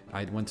frames.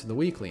 I went to the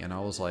weekly and I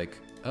was like,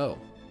 oh,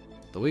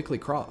 the weekly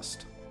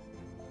crossed.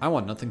 I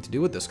want nothing to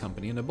do with this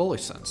company in a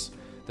bullish sense.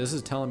 This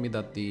is telling me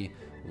that the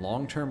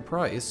long-term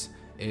price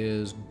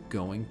is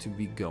going to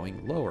be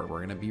going lower. We're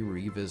going to be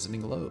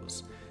revisiting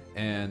lows.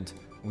 And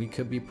we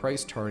could be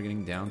price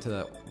targeting down to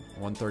that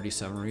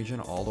 137 region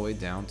all the way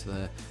down to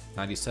the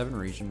 97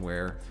 region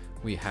where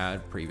we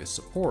had previous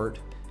support.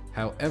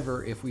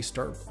 However, if we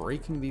start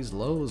breaking these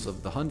lows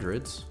of the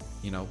hundreds,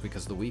 you know,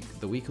 because the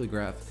weekly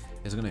graph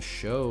is going to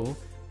show,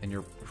 and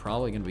you're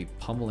probably going to be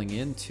pummeling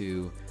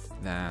into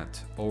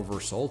that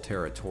oversold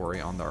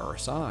territory on the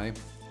RSI.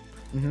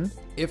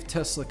 If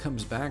Tesla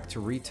comes back to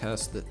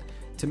retest that,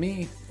 to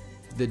me,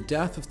 the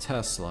death of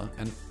Tesla,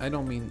 and I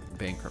don't mean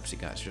bankruptcy,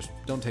 guys, just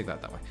don't take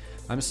that way.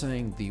 I'm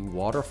saying the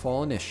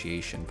waterfall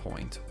initiation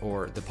point,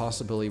 or the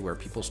possibility where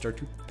people start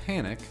to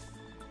panic,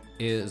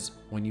 is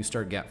when you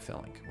start gap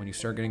filling. When you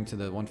start getting to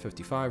the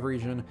 155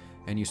 region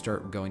and you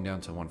start going down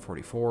to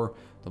 144,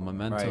 the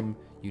momentum,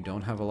 you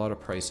don't have a lot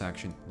of price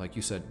action. Like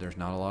you said, there's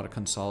not a lot of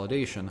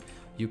consolidation.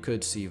 You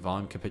could see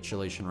volume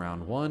capitulation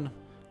round 1,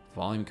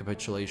 volume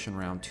capitulation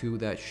round 2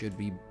 that should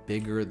be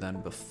bigger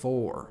than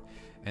before.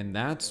 And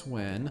that's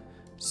when,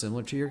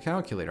 similar to your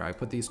calculator, I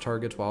put these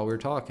targets while we were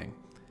talking.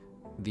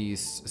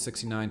 These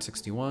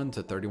 69.61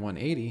 to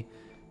 31.80,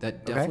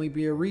 that definitely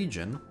be a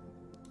region.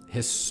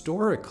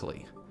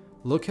 Historically,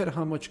 look at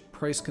how much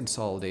price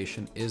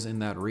consolidation is in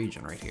that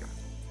region right here.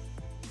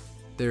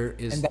 There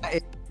is,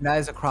 and that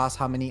is across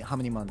how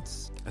many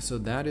months? So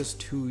that is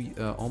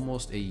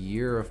almost a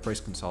year of price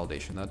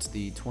consolidation. That's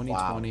the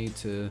 2020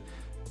 to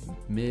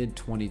mid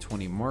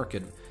 2020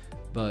 market.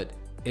 But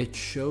it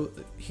shows.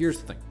 Here's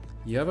the thing: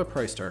 you have a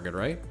price target,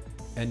 right?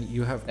 And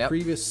you have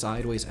previous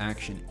sideways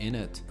action in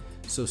it.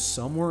 So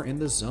somewhere in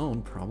the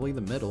zone, probably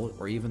the middle,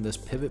 or even this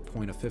pivot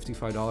point of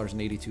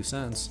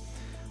 $55.82.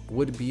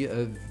 would be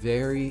a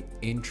very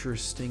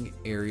interesting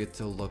area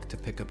to look to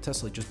pick up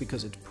Tesla, just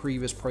because it's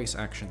previous price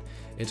action.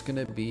 It's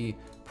going to be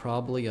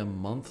probably a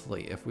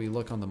monthly. If we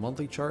look on the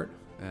monthly chart,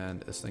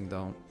 and this thing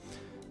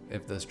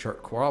if this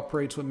chart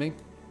cooperates with me.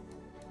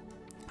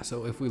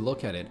 So if we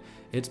look at it,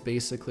 it's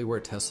basically where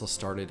Tesla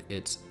started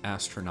its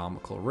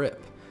astronomical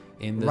rip.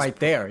 In this right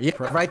there,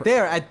 right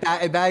there at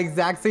that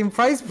exact same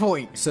price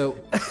point. So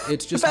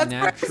it's just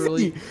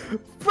naturally,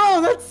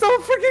 bro. That's so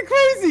freaking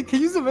crazy.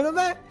 Can you zoom in on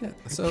that? Yeah.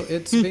 So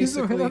it's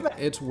basically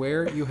it's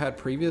where you had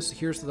previous.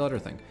 Here's the other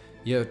thing: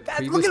 you have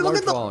previous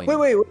large volume.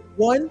 Wait.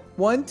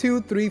 1,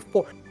 2, 3,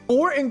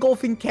 4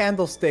 engulfing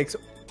candlesticks.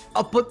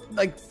 Up,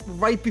 like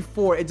right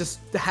before it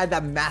just had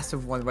that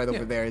massive one right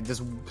over there. It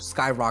just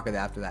skyrocketed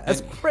after that.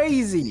 That's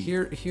crazy.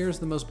 Here's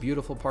the most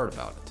beautiful part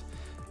about it.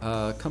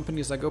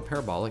 Companies that go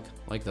parabolic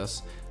like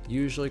this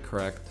usually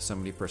correct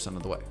 70%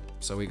 of the way.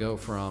 So we go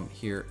from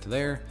here to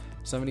there.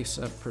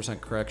 70%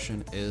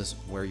 correction is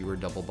where you were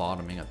double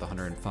bottoming at the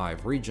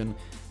 105 region.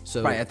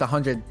 So right at the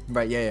 100,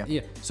 right?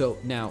 Yeah. So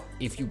now,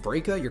 if you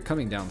break that, you're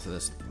coming down to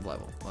this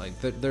level. Like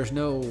there's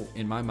no,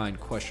 in my mind,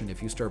 question.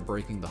 If you start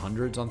breaking the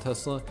hundreds on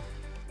Tesla,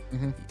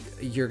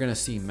 you're gonna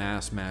see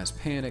mass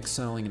panic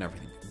selling and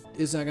everything.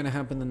 Is that gonna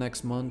happen the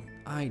next month?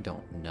 I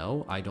don't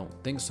know. I don't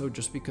think so.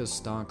 Just because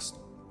stocks.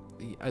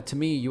 To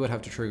me, you would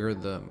have to trigger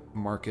the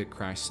market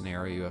crash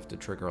scenario. You have to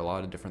trigger a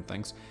lot of different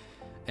things.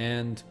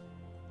 And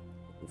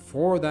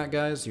for that,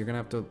 guys, you're going to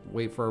have to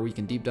wait for our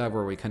weekend deep dive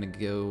where we kind of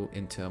go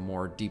into a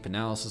more deep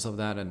analysis of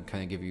that and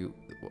kind of give you,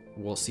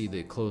 we'll see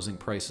the closing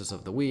prices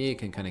of the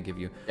week and kind of give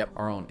you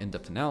our own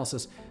in-depth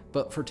analysis.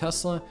 But for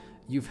Tesla,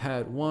 you've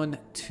had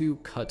 2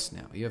 cuts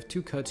now. You have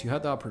 2 cuts. You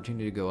had the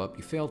opportunity to go up.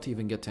 You failed to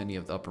even get to any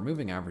of the upper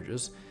moving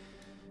averages.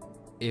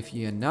 if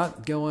you're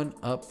not going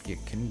up, you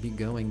can be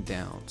going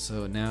down.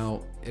 So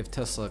now if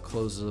Tesla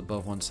closes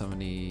above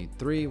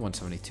 173,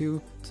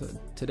 172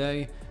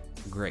 today,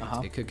 great.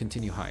 It could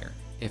continue higher.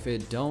 If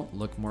it don't,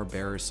 look more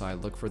bearish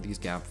side, look for these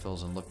gap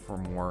fills and look for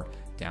more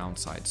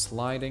downside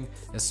sliding,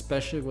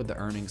 especially with the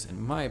earnings,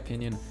 in my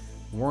opinion,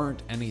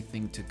 weren't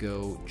anything to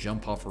go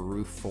jump off a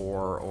roof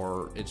for,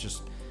 or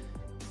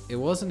it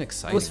wasn't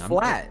exciting. It was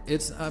flat.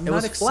 I'm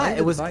not excited.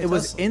 It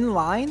was in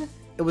line.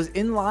 It was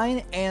in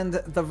line, and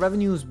the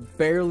revenues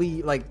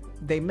barely, like,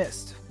 they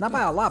missed. Not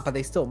by a lot, but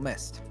they still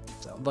missed.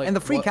 So, like, and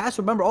the free cash,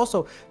 remember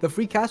also, the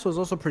free cash was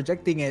also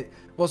projecting it.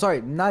 Well,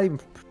 sorry, not even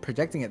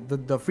projecting it.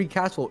 The free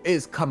cash flow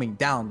is coming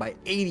down by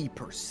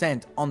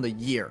 80% on the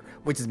year,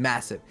 which is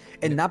massive.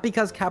 And not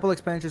because capital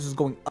expenditures is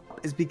going up,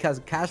 it's because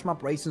cash from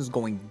operations is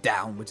going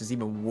down, which is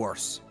even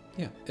worse.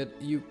 Yeah,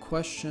 you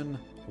question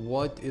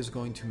what is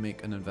going to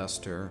make an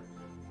investor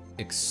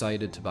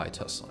excited to buy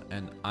Tesla,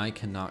 and I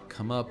cannot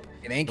come up.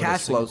 It ain't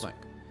cash flows.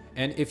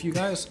 And if you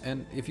guys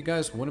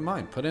wouldn't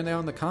mind, put it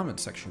down in the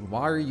comment section.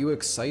 Why are you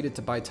excited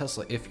to buy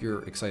Tesla if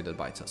you're excited to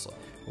buy Tesla?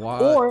 Why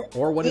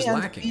or what is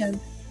lacking?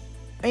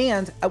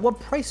 And at what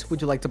price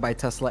would you like to buy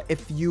Tesla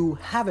if you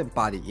haven't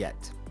bought it yet?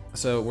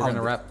 So we're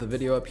gonna wrap the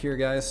video up here,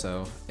 guys.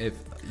 So if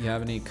you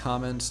have any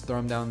comments, throw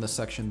them down in the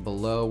section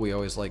below. We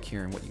always like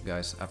hearing what you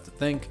guys have to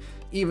think.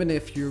 Even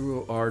if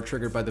you are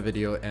triggered by the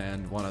video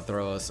and want to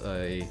throw us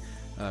a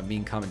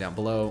mean comment down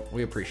below,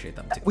 we appreciate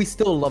them too. We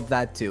still love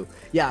that too.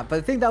 Yeah, but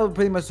I think that would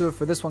pretty much do it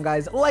for this one,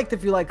 guys. Like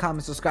if you like,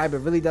 comment, subscribe. It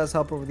really does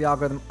help over the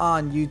algorithm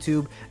on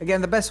YouTube. Again,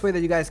 the best way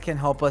that you guys can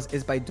help us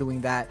is by doing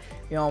that.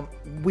 You know,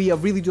 we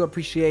really do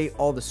appreciate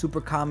all the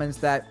super comments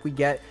that we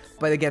get.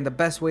 But again, the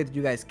best way that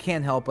you guys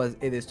can help us,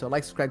 it is to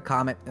like, subscribe,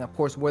 comment, and of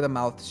course, word of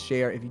mouth,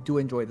 share if you do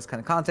enjoy this kind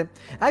of content.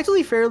 I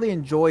actually fairly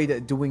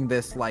enjoyed doing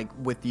this, like,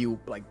 with you,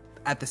 like,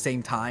 at the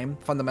same time,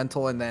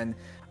 fundamental and then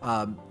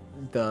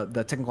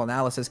the technical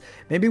analysis.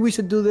 Maybe we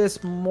should do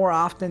this more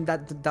often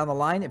down the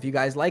line. If you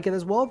guys like it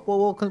as well,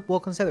 we'll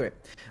consider it.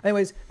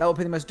 Anyways, that will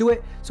pretty much do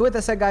it. So with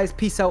that said, guys,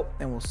 peace out,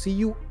 and we'll see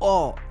you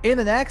all in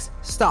the next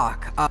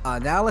stock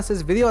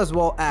analysis video, as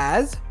well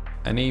as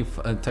any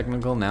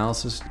technical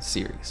analysis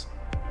series.